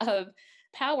of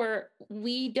power.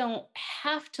 We don't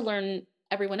have to learn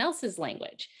everyone else's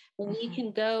language. We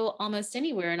can go almost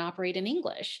anywhere and operate in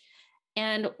English.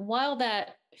 And while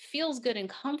that feels good and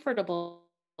comfortable,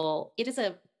 it is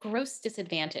a gross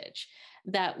disadvantage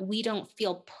that we don't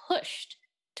feel pushed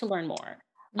to learn more.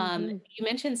 You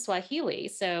mentioned Swahili.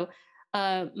 So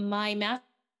my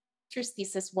master's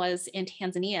thesis was in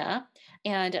Tanzania,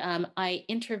 and I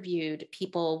interviewed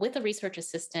people with a research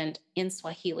assistant in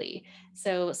Swahili.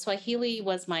 So Swahili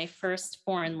was my first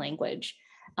foreign language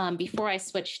before I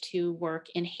switched to work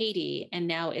in Haiti, and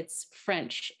now it's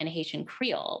French and Haitian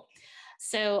Creole.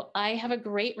 So I have a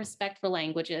great respect for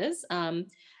languages.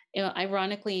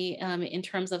 Ironically, in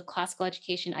terms of classical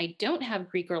education, I don't have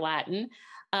Greek or Latin,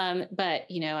 but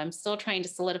I'm still trying to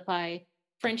solidify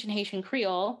French and Haitian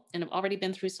Creole, and I've already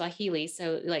been through Swahili.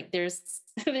 So there's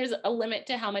a limit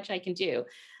to how much I can do.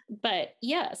 But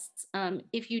yes,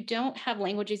 if you don't have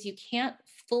languages, you can't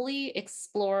fully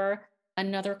explore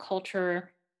another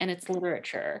culture and its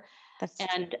literature.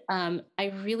 And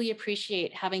I really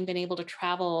appreciate having been able to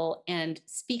travel and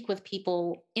speak with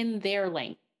people in their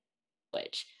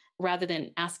language rather than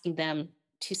asking them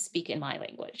to speak in my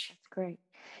language. That's great.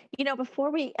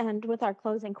 Before we end with our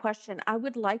closing question, I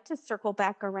would like to circle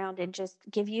back around and just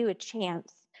give you a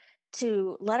chance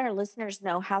to let our listeners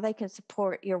know how they can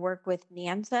support your work with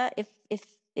Nyansa if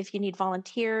you need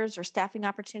volunteers or staffing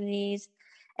opportunities.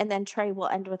 And then Trey will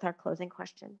end with our closing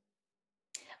question.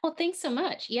 Well, thanks so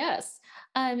much. Yes.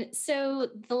 So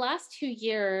the last 2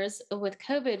 years with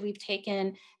COVID, we've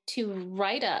taken to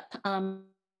write up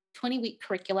 20-week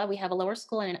curricula. We have a lower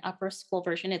school and an upper school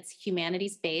version. It's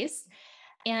humanities based.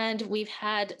 And we've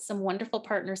had some wonderful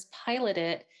partners pilot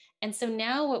it. And so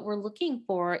now what we're looking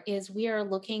for is we are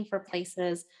looking for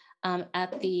places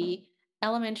at the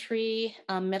elementary,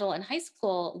 middle, and high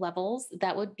school levels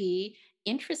that would be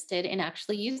interested in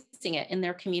actually using it in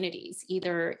their communities,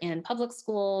 either in public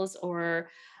schools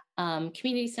or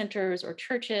community centers or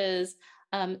churches.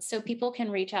 So people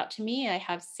can reach out to me. I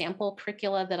have sample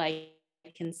curricula that I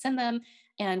can send them,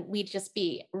 and we'd just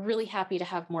be really happy to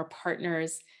have more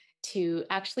partners to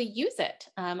actually use it.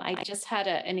 I just had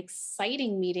an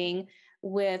exciting meeting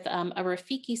with a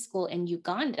Rafiki school in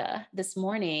Uganda this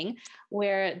morning,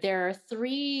 where there are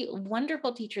 3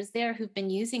 wonderful teachers there who've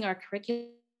been using our curriculum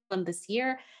this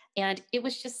year. And it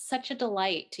was just such a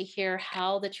delight to hear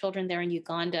how the children there in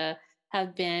Uganda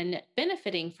have been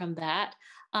benefiting from that.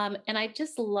 And I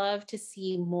just love to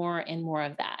see more and more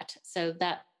of that. So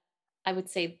that I would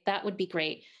say that would be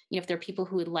great. If there are people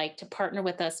who would like to partner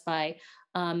with us by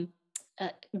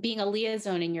being a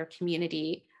liaison in your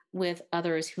community with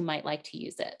others who might like to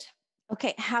use it.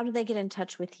 Okay. How do they get in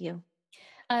touch with you?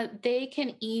 They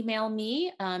can email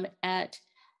me at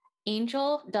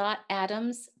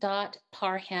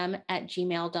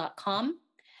angel.adams.parham@gmail.com,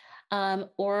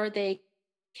 or they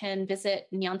can visit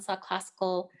Nyansa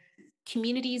Classical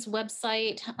Community's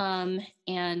website.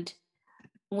 And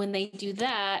when they do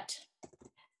that,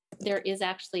 there is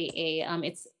actually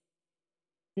it's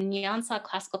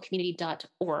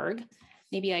nyansaclassicalcommunity.org.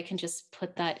 Maybe I can just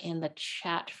put that in the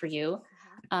chat for you.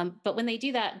 But when they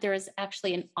do that, there is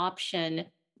actually an option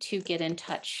to get in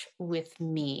touch with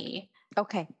me.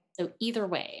 Okay. So either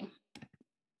way.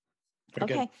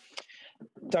 Very okay. Good.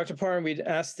 Dr. Parham, we'd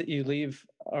ask that you leave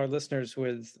our listeners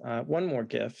with one more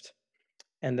gift,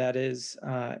 and that is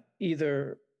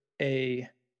either a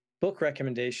book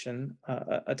recommendation,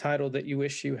 a title that you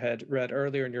wish you had read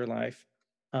earlier in your life,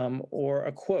 or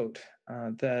a quote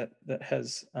that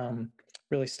has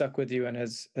really stuck with you and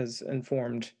has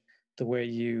informed the way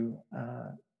you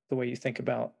think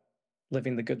about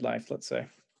living the good life, let's say.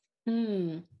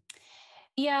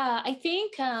 Yeah, I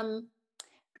think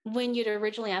when you'd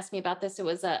originally asked me about this, it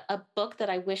was a book that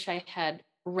I wish I had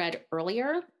read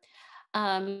earlier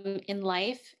in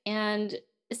life. And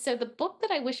so the book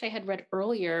that I wish I had read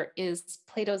earlier is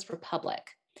Plato's Republic.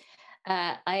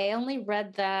 I only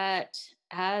read that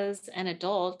as an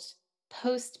adult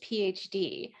post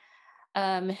PhD,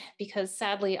 because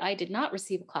sadly I did not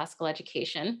receive a classical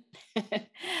education.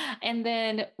 And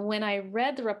then when I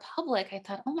read the Republic, I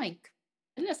thought, oh my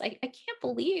goodness, I can't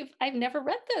believe I've never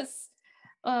read this.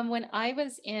 When I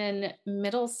was in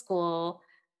middle school,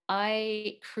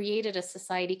 I created a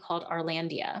society called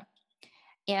Arlandia.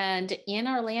 And in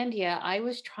Arlandia, I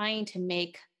was trying to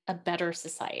make a better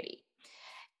society.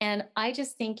 And I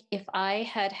just think if I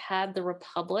had had the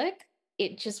Republic,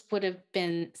 it just would have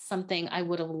been something I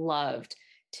would have loved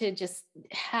to just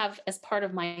have as part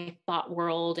of my thought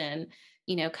world, and,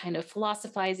 kind of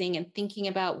philosophizing and thinking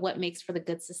about what makes for the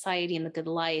good society and the good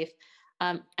life.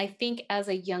 I think as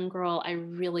a young girl, I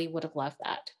really would have loved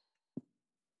that.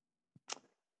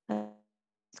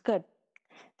 That's good.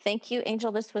 Thank you,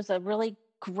 Angel. This was a really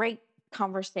great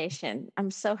conversation.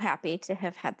 I'm so happy to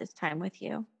have had this time with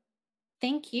you.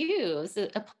 Thank you. It was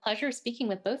a pleasure speaking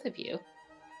with both of you.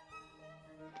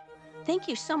 Thank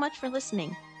you so much for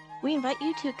listening. We invite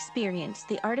you to experience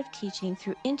the art of teaching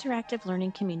through interactive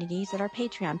learning communities at our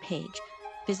Patreon page.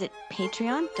 Visit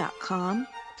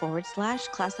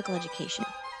patreon.com/classical education.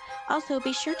 Also,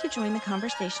 be sure to join the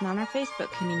conversation on our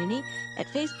Facebook community at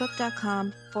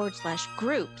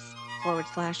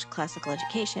facebook.com/groups/classical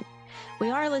education.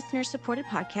 We are a listener-supported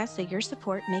podcast, so your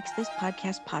support makes this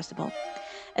podcast possible.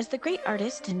 As the great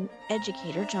artist and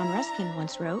educator John Ruskin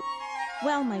once wrote,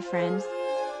 "Well, my friends,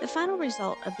 the final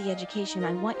result of the education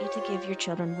I want you to give your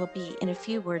children will be, in a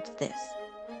few words, this.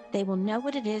 They will know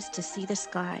what it is to see the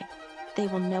sky. They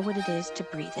will know what it is to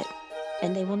breathe it.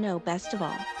 And they will know, best of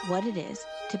all, what it is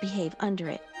to behave under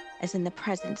it, as in the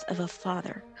presence of a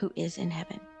Father who is in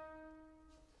heaven."